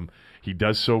podcast. He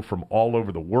does so from all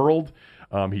over the world.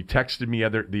 He texted me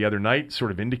the other night sort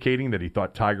of indicating that he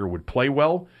thought Tiger would play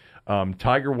well.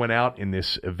 Tiger went out in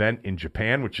this event in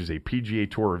Japan, which is a PGA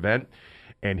Tour event,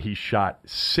 and he shot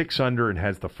 6 under and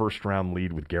has the first-round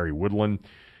lead with Gary Woodland.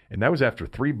 And that was after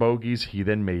 3 bogeys. He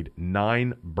then made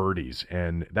 9 birdies.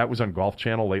 And that was on Golf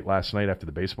Channel late last night after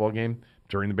the baseball game,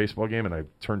 during the baseball game, and I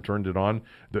turned it on.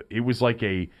 It was like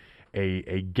a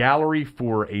gallery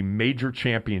for a major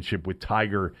championship with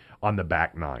Tiger on the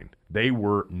back 9. They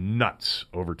were nuts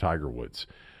over Tiger Woods.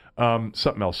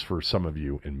 Something else for some of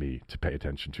you and me to pay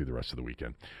attention to the rest of the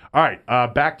weekend. All right,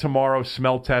 back tomorrow,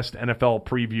 smell test, NFL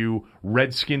preview,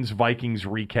 Redskins, Vikings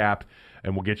recap,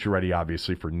 and we'll get you ready,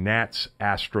 obviously, for Nats,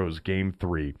 Astros Game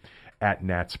 3 at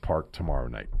Nats Park tomorrow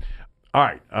night. All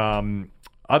right,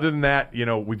 other than that, you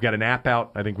know, we've got an app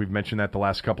out. I think we've mentioned that the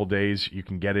last couple days. You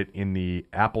can get it in the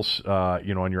Apple,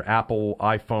 on your Apple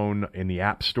iPhone in the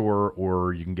App Store,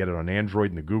 or you can get it on Android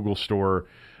in the Google Store.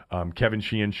 Kevin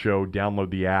Sheehan Show, download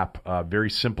the app. Very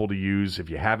simple to use. If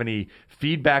you have any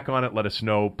feedback on it, let us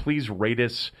know. Please rate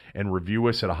us and review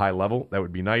us at a high level. That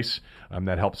would be nice.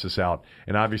 That helps us out.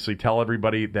 And obviously tell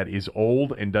everybody that is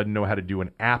old and doesn't know how to do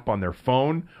an app on their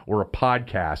phone or a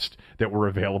podcast that we're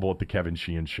available at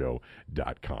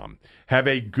thekevinsheehanshow.com. Have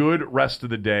a good rest of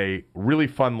the day. Really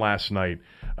fun last night.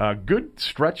 Good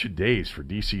stretch of days for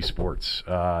DC Sports.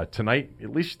 Tonight,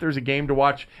 at least there's a game to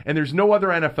watch, and there's no other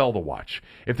NFL to watch.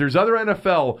 If there's other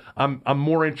NFL, I'm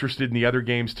more interested in the other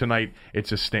games tonight.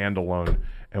 It's a standalone,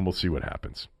 and we'll see what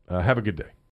happens. Have a good day.